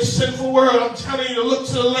 today in this sinful world, I'm telling you to look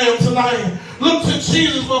to the Lamb tonight. Look to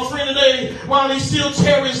Jesus, my friend, today while he still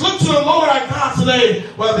tarries. Look to the Lord our God today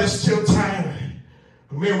while there's still time.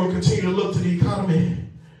 But men will continue to look to the economy.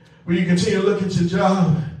 Will you continue to look at your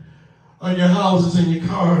job, on your houses and your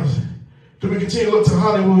cars? Do we continue to look to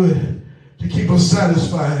Hollywood to keep us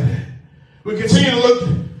satisfied? We continue to look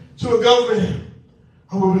to a government,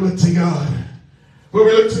 or will we look to God? Will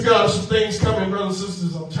we look to God? Some things coming, brothers and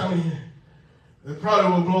sisters, I'm telling you, that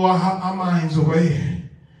probably will blow our minds away.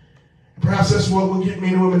 Perhaps that's what will get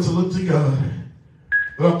men and women to look to God.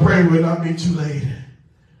 But I pray it will not be too late.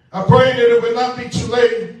 I pray that it will not be too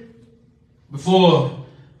late before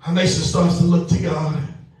our nation starts to look to God.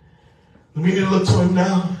 We need to look to him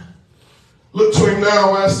now. Look to him now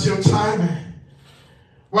while it's still time.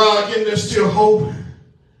 While again there's still hope.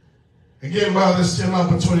 Again, while there's still an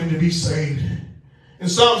opportunity to be saved. In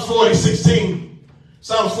Psalms 40:16,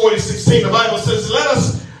 the Bible says,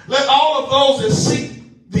 let all of those that seek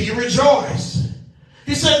thee rejoice.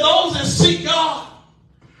 He said, those that seek God,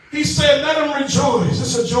 he said, let them rejoice.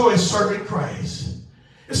 It's a joy serving Christ.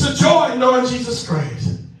 It's a joy knowing Jesus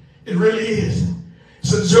Christ. It really is.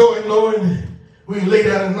 It's a joy knowing when you lay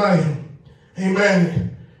down at night,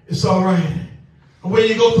 amen, it's all right. And when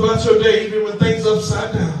you go throughout your day, even when things are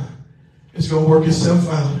upside down, it's going to work itself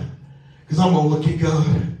out. Because I'm going to look at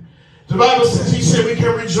God. The Bible says, he said, we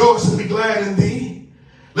can rejoice and be glad in thee.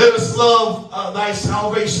 Let us love thy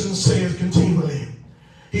salvation, saith continually.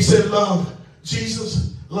 He said, love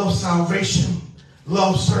Jesus, love salvation,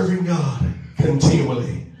 love serving God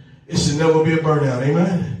continually. It should never be a burnout.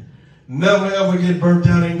 Amen. Never ever get burnt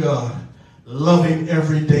out in God. Love him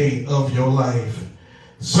every day of your life.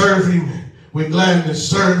 Serve him with gladness.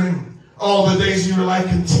 Serve him all the days of your life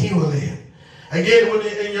continually. Again, when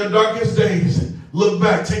in your darkest days, look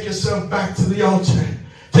back. Take yourself back to the altar.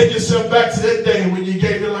 Take yourself back to that day when you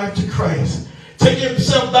gave your life to Christ. Take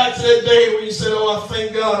yourself back to that day when you said, oh, I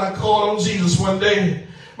thank God I called on Jesus one day.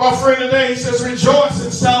 My friend today, he says, rejoice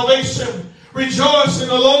in salvation. Rejoice in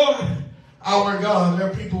the Lord, our God. There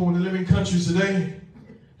are people in the living countries today,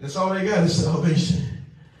 that's all they got is salvation.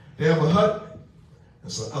 They have a hut,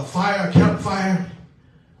 a fire, a campfire,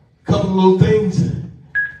 a couple of little things.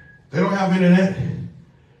 They don't have internet.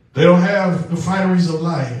 They don't have the fineries of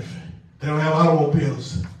life. They don't have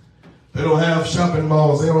automobiles. They don't have shopping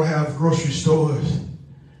malls. They don't have grocery stores.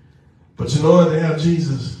 But you know what? They have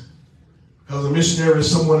Jesus. Because a missionary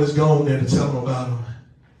is someone that's gone there to tell them about him.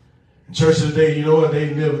 In church today, you know what?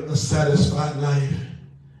 They live a satisfied life.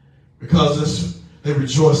 Because they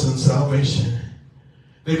rejoice in salvation.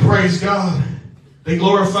 They praise God. They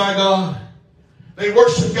glorify God. They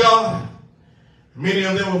worship God. Many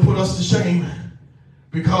of them will put us to shame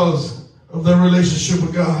because of their relationship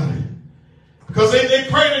with God. Because they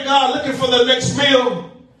pray to God looking for their next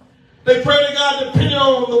meal. They pray to God depending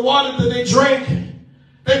on the water that they drink.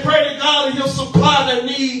 They pray to God that he'll supply their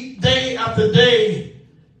need day after day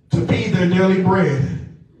to be their daily bread.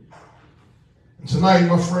 And tonight,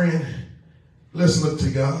 my friend, let's look to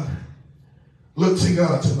God. Look to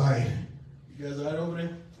God tonight. You guys all right over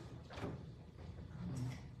there?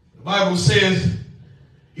 The Bible says,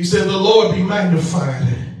 he said, the Lord be magnified.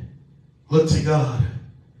 Look to God.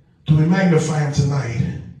 Do we magnify him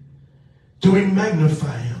tonight? Do we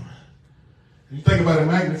magnify him? You think about a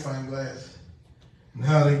magnifying glass and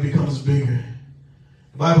how it becomes bigger.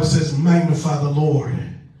 The Bible says, magnify the Lord.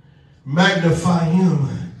 Magnify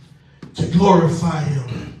him to glorify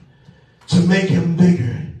him, to make him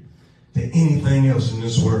bigger than anything else in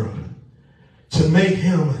this world, to make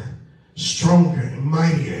him stronger and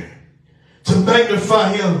mightier, to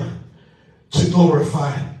magnify him, to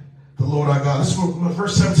glorify the Lord our God. This is what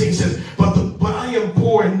verse 17 says, but I am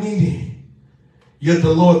poor and needy, yet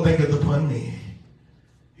the Lord thinketh upon me.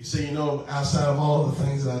 He said, you know, outside of all the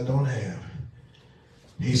things that I don't have,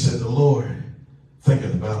 he said, the Lord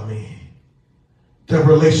thinketh about me. That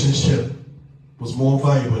relationship was more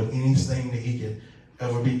valuable than anything that he could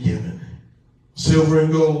ever be given. Silver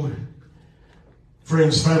and gold,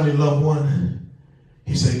 friends, family, loved one.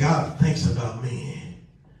 He said, God thinks about me.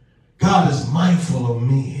 God is mindful of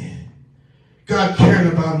me. God cared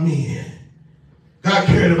about me. God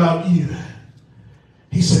cared about you.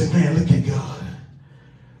 He said, man, look at God.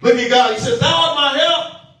 Look at God. He says, thou art my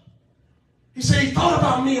help. He said, he thought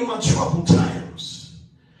about me in my troubled times.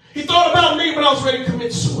 He thought about me when I was ready to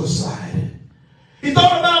commit suicide. He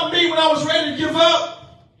thought about me when I was ready to give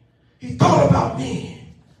up. He thought about me.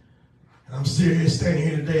 And I'm still here, standing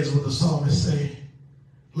here today, is what the psalmist say.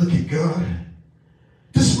 Look at God.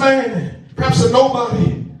 This man, perhaps a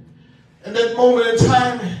nobody, in that moment in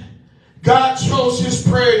time, God chose his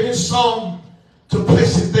prayer and his song to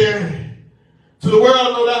place it there. To the world,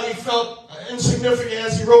 no doubt he felt insignificant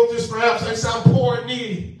as he wrote this. Perhaps I sound poor and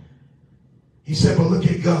needy. He said, but look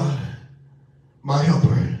at God, my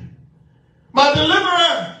helper, my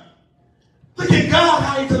deliverer. Look at God,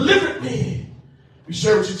 how he delivered me. We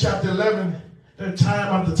shared with you chapter 11. That time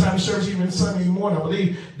after time service, even Sunday morning, I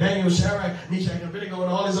believe Daniel, Shadrach, Meshach, and Abednego,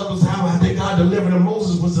 and all these others, how they God delivered them.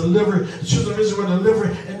 Moses was delivered. The children of Israel were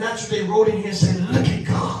delivered. And naturally they wrote in here and said, look at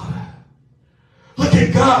God. Look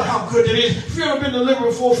at God, how good it is. If you've ever been delivered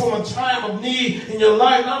before from a time of need in your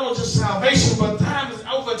life, not only just salvation, but time is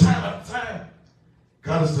over time after time.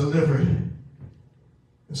 God has delivered and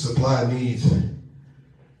supplied needs.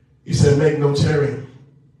 He said, make no tarrying.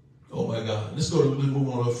 Oh my God. Let's move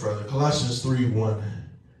on a little further. Colossians 3:1.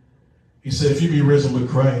 He said, if you be risen with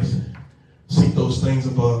Christ, seek those things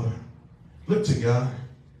above. Look to God.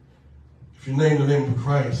 If you name the name of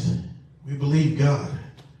Christ, we believe God.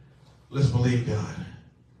 Let's believe God.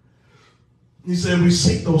 He said, we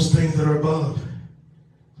seek those things that are above.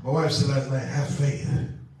 My wife said last night, have faith.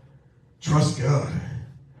 Trust God.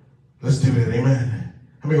 Let's do that. Amen.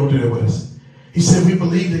 How many going to do that with us? He said, we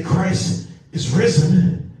believe that Christ is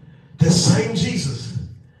risen. That same Jesus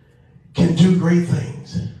can do great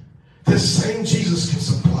things. That same Jesus can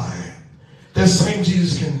supply. That same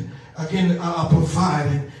Jesus can, again,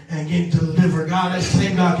 provide and get delivered. God, that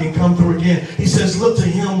same God can come through again. He says, look to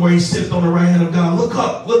him where he sits on the right hand of God. Look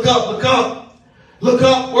up, look up, look up. Look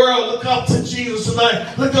up, world. Look up to Jesus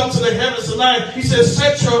tonight. Look up to the heavens tonight. He says,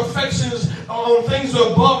 set your affections on things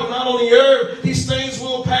above and not on the earth. These things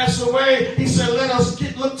will pass away. He said, let us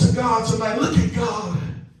look to God tonight. Look at God.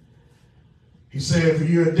 He said, if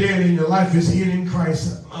you're dead and your life is hid in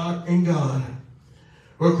Christ, in God,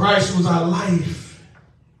 where Christ was our life.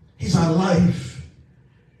 He's our life.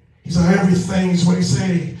 He's our everything is what he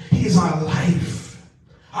said. He is our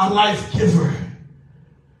life giver.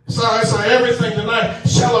 So everything tonight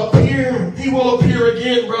shall appear. He will appear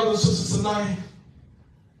again, brothers and sisters, tonight.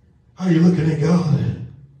 How are you looking at God?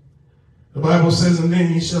 The Bible says, and then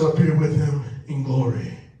he shall appear with him in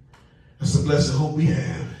glory. That's the blessed hope we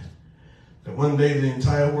have. That one day the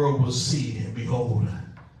entire world will see and behold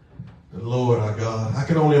the Lord our God. I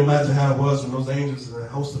can only imagine how it was when those angels in the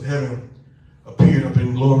host of heaven appeared up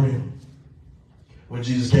in glory when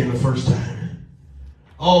Jesus came the first time.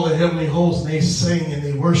 All the heavenly hosts, they sang and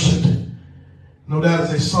they worshiped. No doubt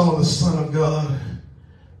as they saw the Son of God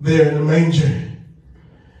there in the manger.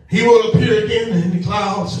 He will appear again in the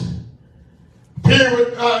clouds. Appear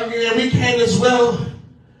with and we can as well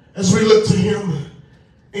as we look to him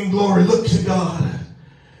in glory. Look to God.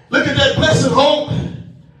 Look at that blessed hope.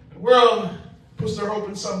 The world puts their hope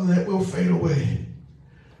in something that will fade away.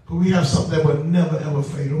 But we have something that will never ever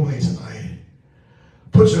fade away tonight.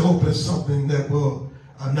 Put your hope in something that will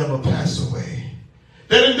never pass away.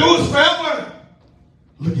 That endures forever.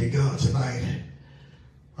 Look at God tonight.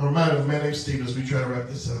 I'm reminded of a man named Stephen as we try to wrap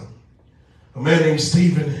this up. A man named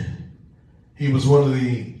Stephen, he was one of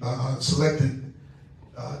the selected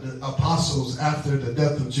the apostles after the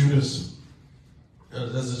death of Judas.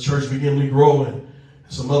 As the church began to grow and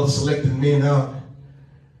some other selected men out.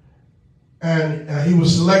 And he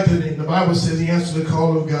was selected, and the Bible says he answered the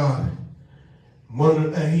call of God.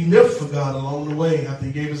 And he lived for God along the way after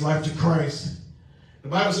he gave his life to Christ. The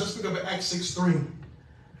Bible says, speak up in Acts 6:3.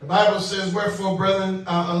 The Bible says, wherefore, brethren,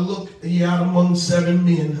 look ye out among 7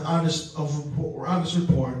 men, honest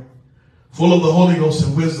report, full of the Holy Ghost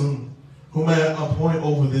and wisdom, whom I appoint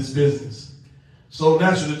over this business. So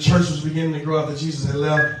naturally, the church was beginning to grow after Jesus had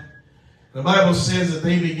left. The Bible says that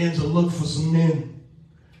they began to look for some men.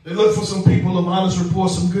 They looked for some people of honest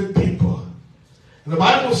report, some good people. And the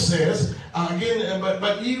Bible says,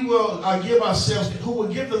 but ye will give ourselves, who will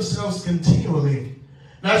give themselves continually.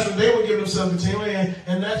 Naturally, they would give themselves continually,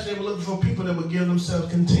 and naturally, they were looking for people that would give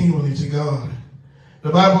themselves continually to God.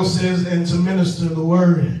 The Bible says, and to minister the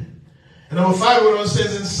word. And number 5, it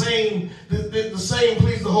says, the same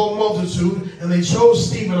pleased the whole multitude, and they chose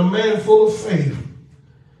Stephen, a man full of faith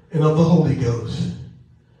and of the Holy Ghost.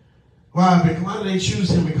 Why? Why did they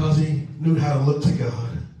choose him? Because he knew how to look to God.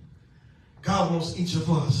 God wants each of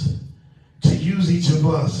us to use each of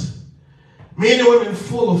us. Men and women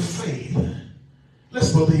full of faith.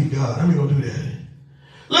 Let's believe God. How are we going to do that?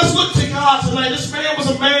 Let's look to God tonight. This man was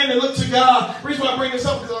a man that looked to God. The reason why I bring this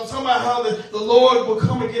up because I'm talking about how the Lord will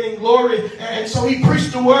come again in glory. And so he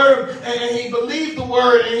preached the word and he believed the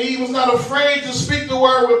word and he was not afraid to speak the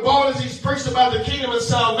word with boldness. He preached about the kingdom and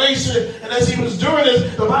salvation. And as he was doing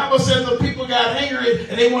this, the Bible says the people got angry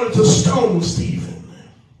and they wanted to stone Stephen.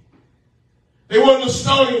 They wanted to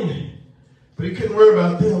stone him. But he couldn't worry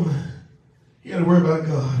about them. He had to worry about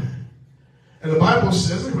God. And the Bible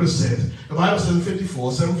says, look what it says. The Bible says in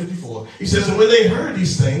 754, he says, and when they heard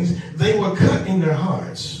these things, they were cut in their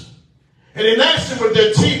hearts. And they gnashed them with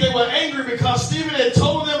their teeth. They were angry because Stephen had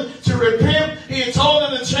told them to repent. He had told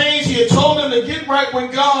them to change. He had told them to get right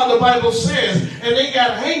with God, the Bible says. And they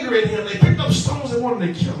got angry at him. They picked up stones and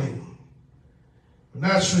wanted to kill him. But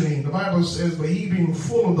naturally, the Bible says, but he being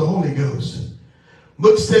full of the Holy Ghost,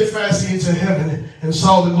 looked steadfastly into heaven and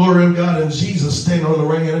saw the glory of God and Jesus standing on the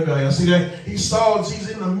right hand of God. You see that? He saw Jesus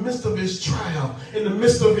in the midst of his trial, in the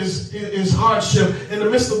midst of his hardship, in the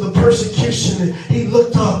midst of the persecution. He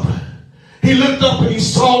looked up. He looked up and he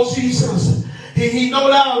saw Jesus. He no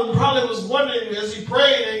doubt probably was wondering as he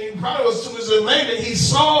prayed, and he probably was amazed. He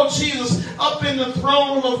saw Jesus up in the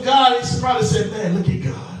throne of God. He probably said, man, look at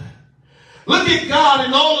God. Look at God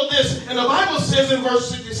in all of this. And the Bible says in verse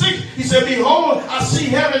 66, he said, behold, I see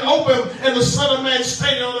heaven open and the Son of Man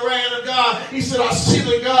standing on the right hand of God. He said, I see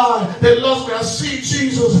the God that loves me. I see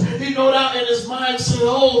Jesus. He no doubt in his mind life saying,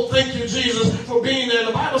 oh, thank you, Jesus, for being there.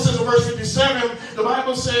 The Bible says in verse 57, the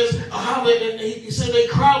Bible says how he said they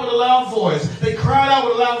cried with a loud voice. They cried out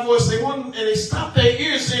with a loud voice. They stopped their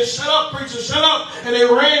ears saying, shut up, preacher, shut up. And they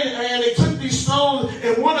ran and they took these stones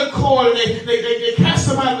in one accord and they cast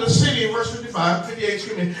them out of the city in verse 58,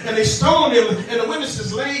 excuse me, and they stoned him, and the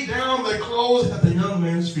witnesses laid down their clothes at the young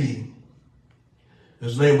man's feet.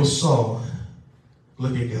 His name was Saul.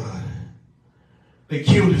 Look at God. They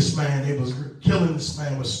killed this man. They was killing this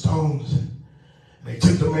man with stones. They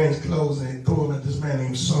took the man's clothes and they threw him at this man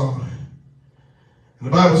named Saul. And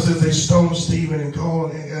the Bible says they stoned Stephen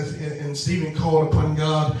and Stephen called upon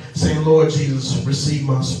God, saying, Lord Jesus, receive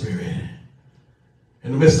my spirit.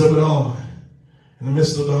 In the midst of it all, in the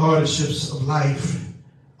midst of the hardships of life,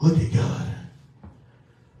 look at God.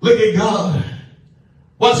 Look at God.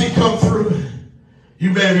 What's he come through?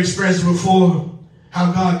 You may have experienced before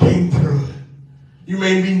how God came through. You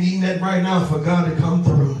may be needing that right now for God to come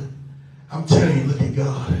through. I'm telling you, look at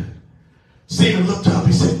God. Stephen looked up.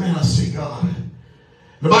 He said, man, I see God.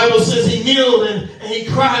 The Bible says he kneeled and he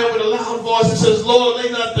cried with a loud voice and says, Lord,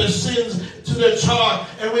 lay not their sins to their charge.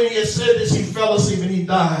 And when he had said this, he fell asleep and he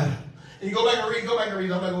died. And you go back and read.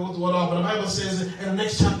 I'm not going to go through it all, but the Bible says in the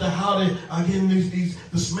next chapter how they, again,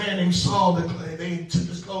 this man named Saul, they took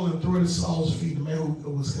his clothes and threw it at Saul's feet, the man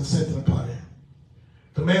who was consenting upon it.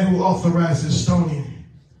 The man who authorized his stoning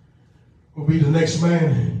will be the next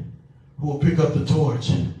man who will pick up the torch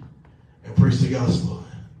and preach the gospel.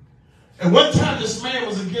 And one time this man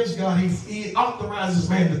was against God. He authorized this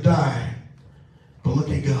man to die. But look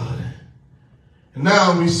at God. And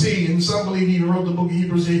now we see, and some believe he wrote the book of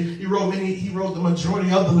Hebrews. He wrote the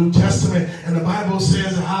majority of the New Testament. And the Bible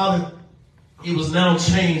says how he was now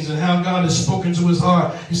changed and how God has spoken to his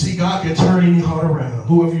heart. You see, God can turn any heart around,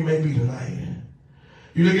 whoever you may be tonight.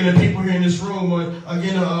 You're looking at people here in this room, or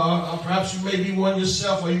again, perhaps you may be one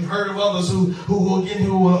yourself, or you've heard of others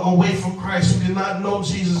who are away from Christ, who did not know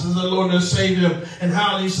Jesus as their Lord and Savior, and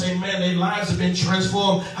how you say, man, their lives have been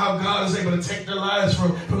transformed, how God is able to take their lives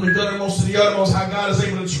from the guttermost to the uttermost, how God is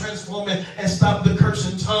able to transform it and stop the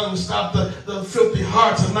cursing tongue, stop the filthy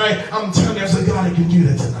heart tonight. I'm telling you, there's a God that can do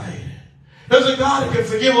that tonight. There's a God that can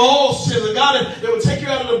forgive all sins. A God that will take you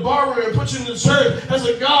out of the barroom and put you in the church. There's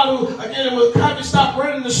a God who, again, will have you stop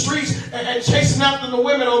running the streets and chasing after the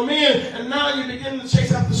women or men. And now you begin to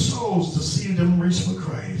chase after souls to see them reach for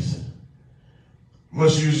Christ. You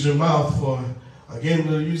must use your mouth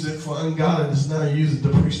to use it for ungodliness. Now use it to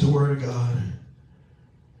preach the word of God.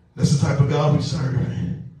 That's the type of God we serve.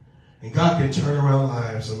 And God can turn around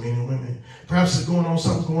lives of men and women. Perhaps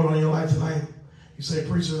something's going on in your life tonight. You say,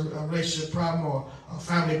 preacher, a relationship problem or a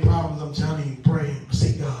family problems, I'm telling you, pray,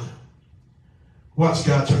 seek God. Watch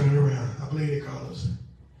God turn it around. I believe it, Carlos.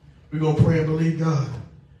 We're going to pray and believe God.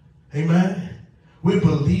 Amen? We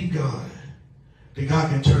believe God that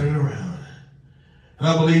God can turn it around. And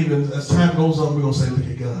I believe as time goes on, we're going to say, look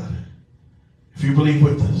at God. If you believe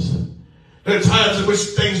with us. There are times in which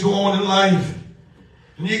things go on in life.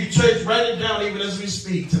 And you can church, write it down even as we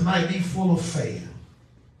speak. Tonight, be full of faith.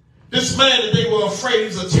 This man that they were afraid,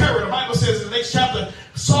 he's a terror. The Bible says in the next chapter,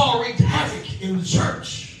 Saul wreaked havoc in the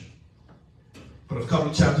church. But a couple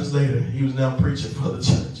of chapters later, he was now preaching for the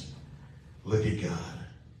church. Look at God.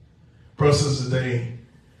 Brothers, today,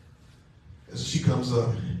 as she comes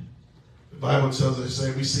up, the Bible tells us,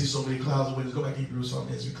 say, we see so many clouds of witnesses. Go back to Hebrews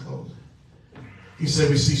as we close. He said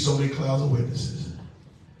we see so many clouds of witnesses.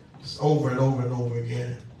 It's over and over and over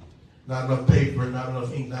again. Not enough paper, not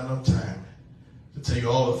enough ink, not enough time to tell you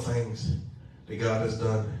all the things that God has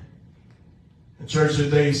done. The church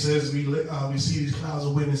today says we see these clouds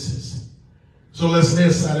of witnesses. So let's lay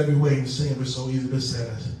aside every weight and sin which so easily beset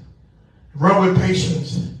us. Run with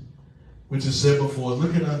patience, which is said before,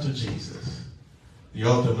 looking unto Jesus, the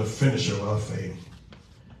author and the finisher of our faith.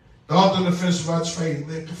 The author and the finisher of our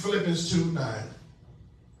faith, Philippians 2:9.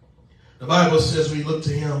 The Bible says we look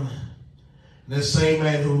to him. And that same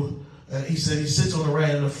man who, he said he sits on the right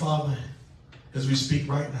hand of the Father, as we speak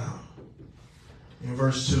right now. In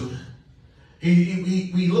verse 2.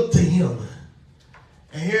 We look to him.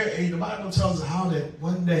 And here the Bible tells us how that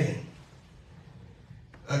one day,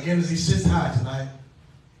 again as he sits high tonight,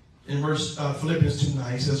 in verse Philippians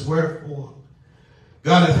 2:9, he says, wherefore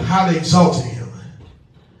God hath highly exalted him.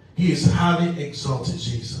 He is highly exalted,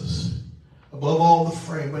 Jesus, above all the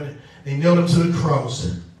frame. But they nailed him to the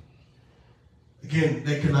cross. Again,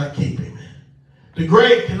 they could not keep him. The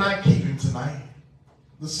grave cannot keep him tonight.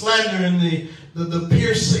 The slander and the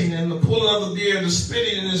piercing and the pulling of the beard, the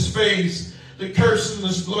spitting in his face, the curse and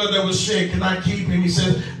the blood that was shed cannot keep him. He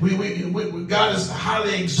said, God has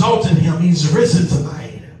highly exalted him. He's risen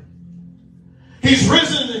tonight. He He's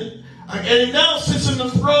risen and he now sits in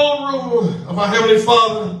the throne room of our Heavenly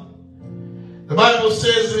Father. The Bible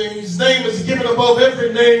says that his name is given above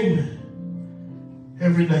every name.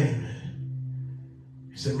 Every name.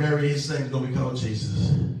 He said, Mary, his name is going to be called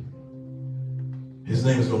Jesus. His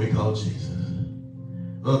name is going to be called Jesus.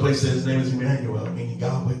 Another place says his name is Emmanuel, meaning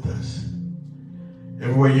God with us.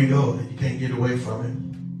 Everywhere you go, you can't get away from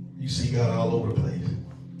him. You see God all over the place.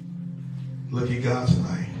 Look at God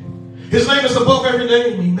tonight. His name is above every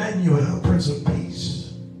name, Emmanuel, Prince of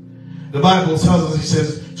Peace. The Bible tells us, he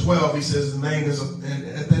says, 12, he says, the name is,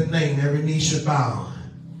 at that name, every knee should bow.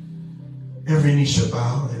 Every knee should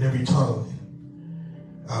bow, and every tongue,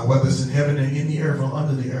 whether it's in heaven or in the earth or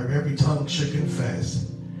under the earth, every tongue should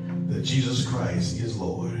confess that Jesus Christ is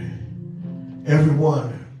Lord.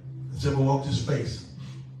 Everyone that's ever walked this face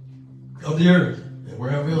of the earth, and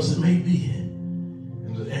wherever else it may be,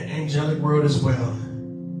 in the angelic world as well.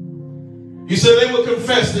 He said they will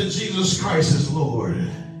confess that Jesus Christ is Lord.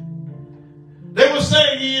 They will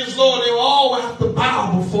say he is Lord. They will all have to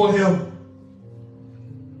bow before him.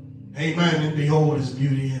 Amen. And behold his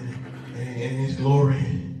beauty and his glory.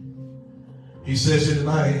 He says here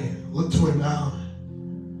tonight, look to him now.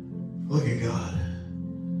 Look at God.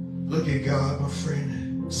 Look at God, my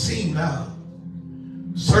friend. See him now.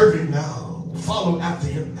 Serve him now. Follow after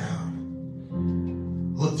him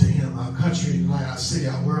now. Look to him. Our country tonight, our city,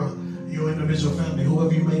 our world, your individual family,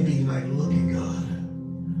 whoever you may be tonight, look at God.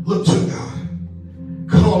 Look to God.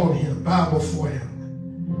 Call on him. Bow before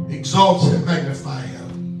him. Exalt him. Magnify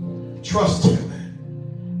him. Trust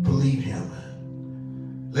him. Believe him.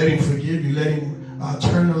 Let him forgive you. Let him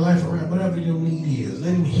turn your life around. Whatever your need is.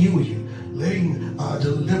 Let him heal you. Let him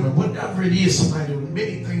deliver. Whatever it is tonight. There are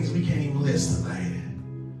many things we can't even list tonight.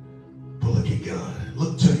 But look at God.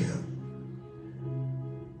 Look to him.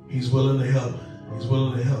 He's willing to help. He's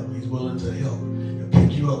willing to help. He's willing to help. He'll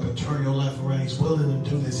pick you up and turn your life around. He's willing to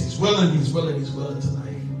do this. He's willing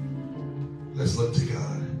tonight. Let's look to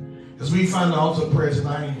God. As we find the altar of prayer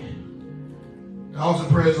tonight, the altar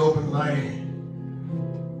of prayer is open tonight.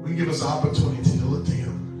 We give us an opportunity to look to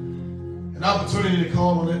him. An opportunity to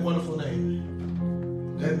call on that wonderful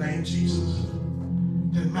name. That name, Jesus.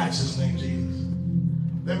 That matches name, Jesus.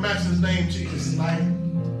 That matches name, Jesus, tonight.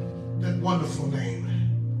 That wonderful name.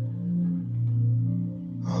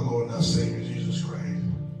 Our Lord and our Savior, Jesus Christ.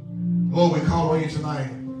 Lord, we call on you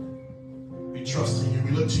tonight. We trust in you.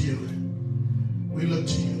 We look to you. We look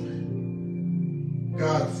to you.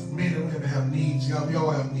 God, men and women have needs. God, we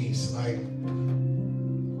all have needs tonight.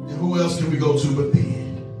 And who else can we go to but thee?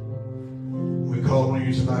 We call on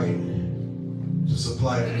you tonight to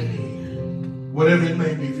supply every need. Whatever it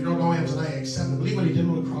may be. If you don't know him tonight, accept him. Believe what he did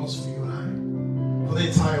on the cross for you and I. For the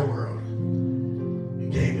entire world. He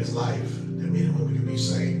gave his life that men and women can be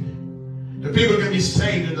saved. The people can be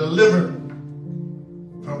saved and delivered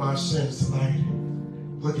from our sins tonight.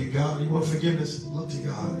 Look at God. You want forgiveness? Look to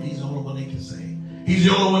God. He's the only one that can save. He's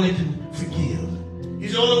the only one that can forgive.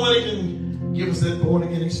 He's the only one that can give us that born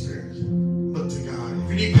again experience. Look to God. If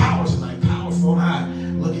you need power tonight, power from high,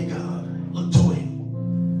 look at God. Look to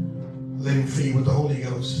him. Let him feed with the Holy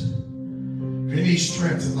Ghost. If you need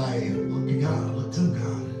strength tonight, look at God. Look to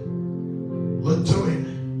God. Look to him.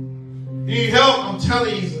 You need help? I'm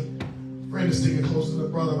telling you, he's a friend that's sticking close to the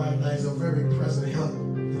brother right now. He's a very present help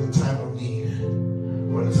in a time of need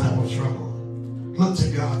or in a time of trouble. Look to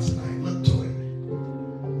God tonight. Look to him.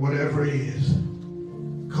 Whatever it is,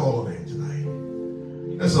 call on him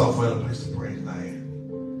tonight. Let's all find a place to pray tonight.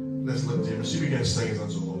 Let's look to him and see if we can sing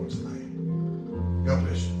unto the Lord tonight. God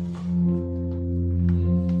bless you.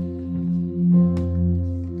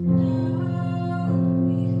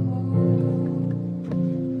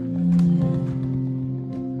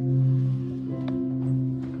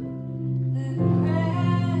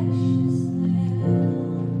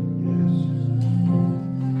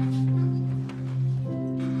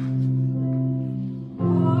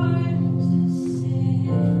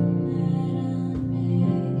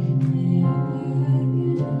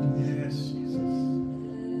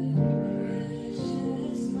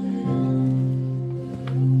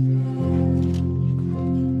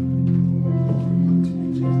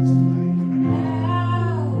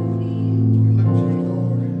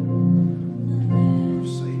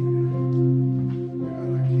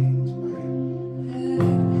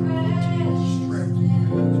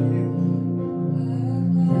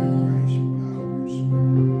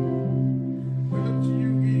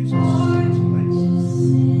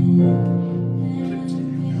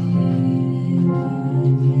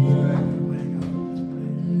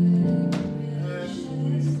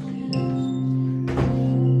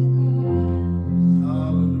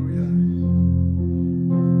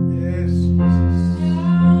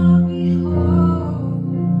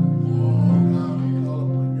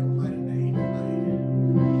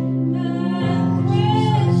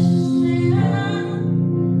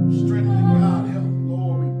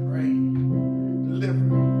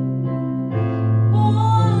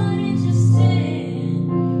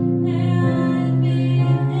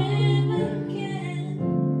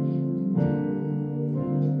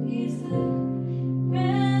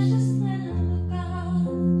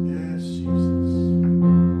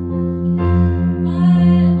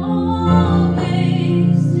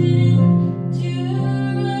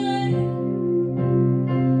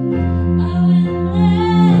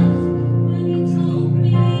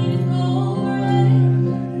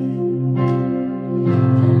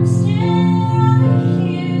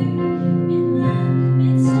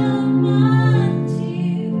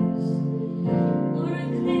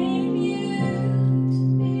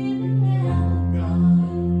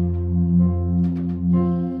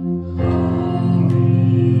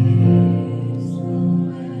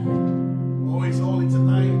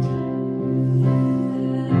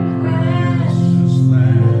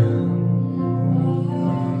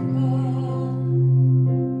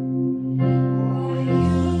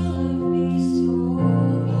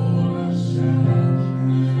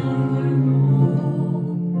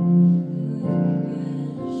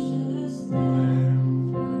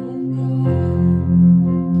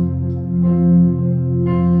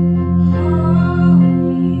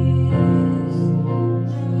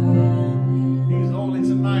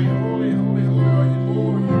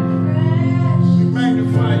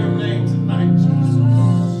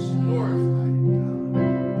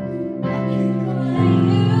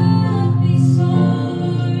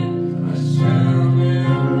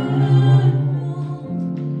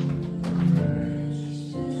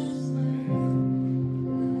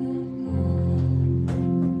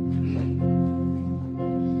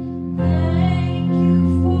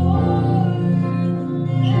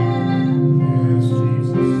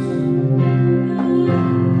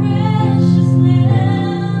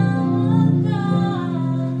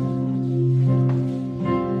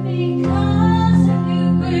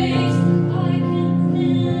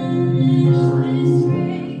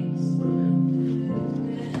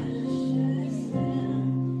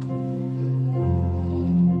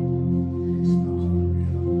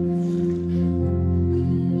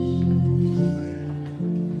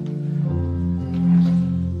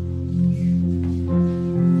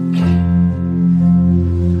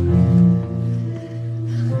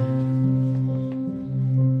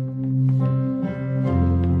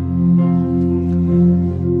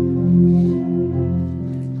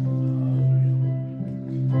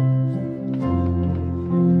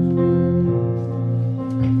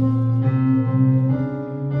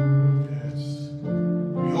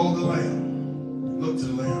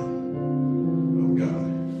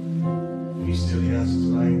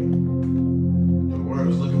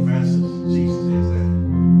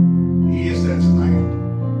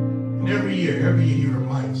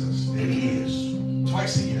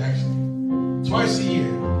 twice a year, actually. Twice a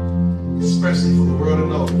year, especially for the world to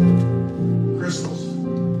know. Christmas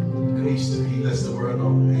and Easter, he lets the world know,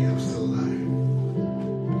 hey, I'm still alive.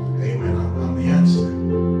 Amen. I'm the answer.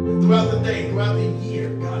 And throughout the day, throughout the year,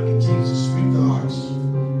 God continues to speak to hearts.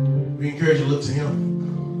 We encourage you to look to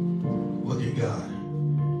him. Look at God.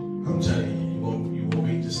 I'm telling you, you won't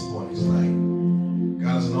be disappointed tonight.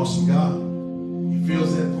 God is an awesome God. He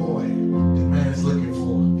fills that void that man is looking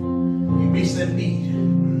for. He meets that need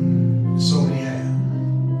that so many have.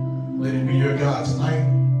 Let him be your God tonight.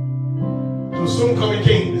 So soon coming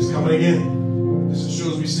King is coming again. Just as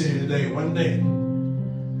sure as we sit here today, one day,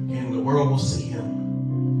 again, the world will see him.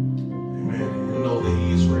 Amen. And know that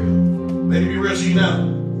he is real. Let him be real to you now.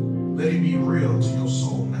 Let him be real to your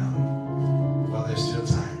soul now, while there's still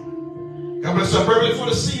time. God bless you. I pray really for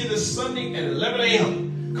to see you this Sunday at 11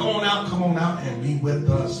 a.m. Come on out and be with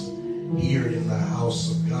us here in the house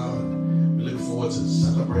of God. We look forward to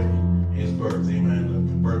celebrating his birth. Amen.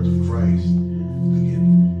 The birth of Christ.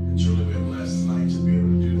 Again, and truly we're blessed tonight to be able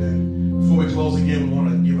to do that. Before we close again, we want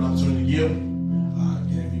to give an opportunity to give.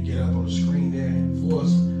 Again, if you get up on the screen there for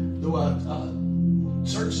us, do our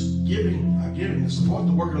church giving, to support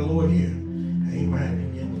the work of the Lord here.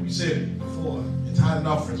 Amen. Again, we said it before, your tithe and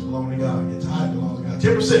offerings belong to God. Your tithe belongs to God.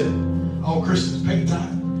 10%. All Christians pay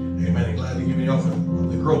tithe. Amen. And gladly give the offering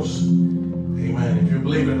of the gross. Amen. If you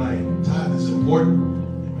believe it tonight, tithe is important.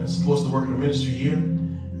 Amen. It supports the work of the ministry here.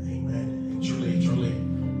 Amen. And truly,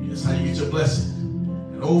 that's how you get your blessing.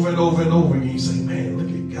 And over again, you say, man,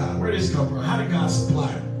 look at God. Where did this come from? How did God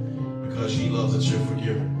supply it? Because he loves that you're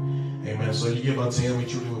forgiven. Amen. So you give unto him, he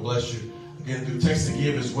truly will bless you. Again, through text to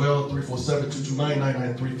give as well,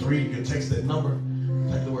 347-229-9933. You can text that number,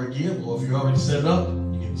 type the word give, or if you already set it up,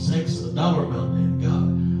 you can text a dollar amount, and God,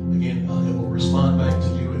 again, it will respond back to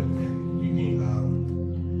you, and you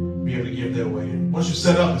can be able to give that way. And once you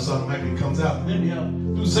set up, it automatically comes out. And then you have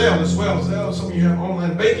through Zelle as well. Zelle, some of you have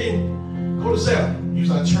online banking. Go to Zelle. Use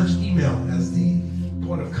our church email as the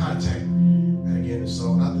point of contact. And again,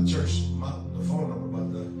 so not the church, not the phone number,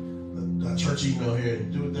 but the church email here.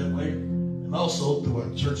 Do it that way. And also through our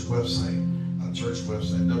church website,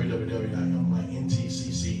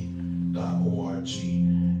 www.ntcc.org.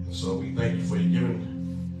 And so we thank you for your giving.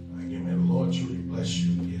 Again, may the Lord truly bless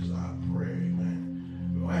you is our prayer.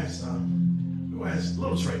 Amen. We'll ask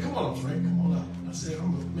little Trey. Come on up, Trey. Come on up. I said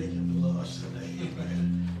I'm going to make him the little usher today.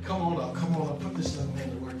 Amen. Come on up. Put this young man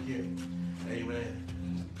to work here. Amen.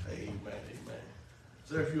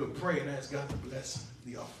 Sir, if you would pray and ask God to bless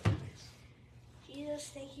the offering. Jesus,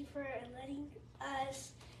 thank you for letting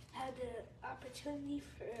us have the opportunity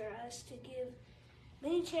for us to give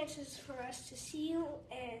many chances for us to see you,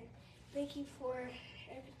 and thank you for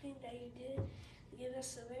everything that you did. Give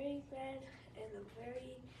us the very bad and the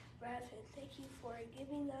very wrath, and thank you for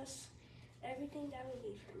giving us everything that we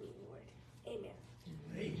need from you, Lord. Amen.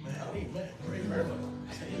 Amen. Pray very much.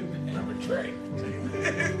 Remember Trey.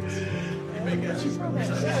 Amen. Got you from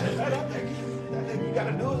that thing you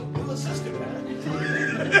gotta do a sister, man.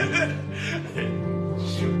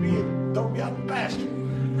 Shoot me and throw me out the pasture.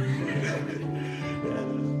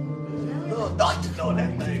 Little doctor know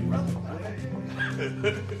that thing, brother.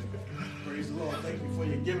 Praise the Lord. Thank you for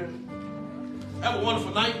your giving. Have a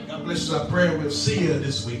wonderful night. God bless you. I pray we'll see you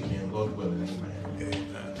this weekend, Lord willing. Amen.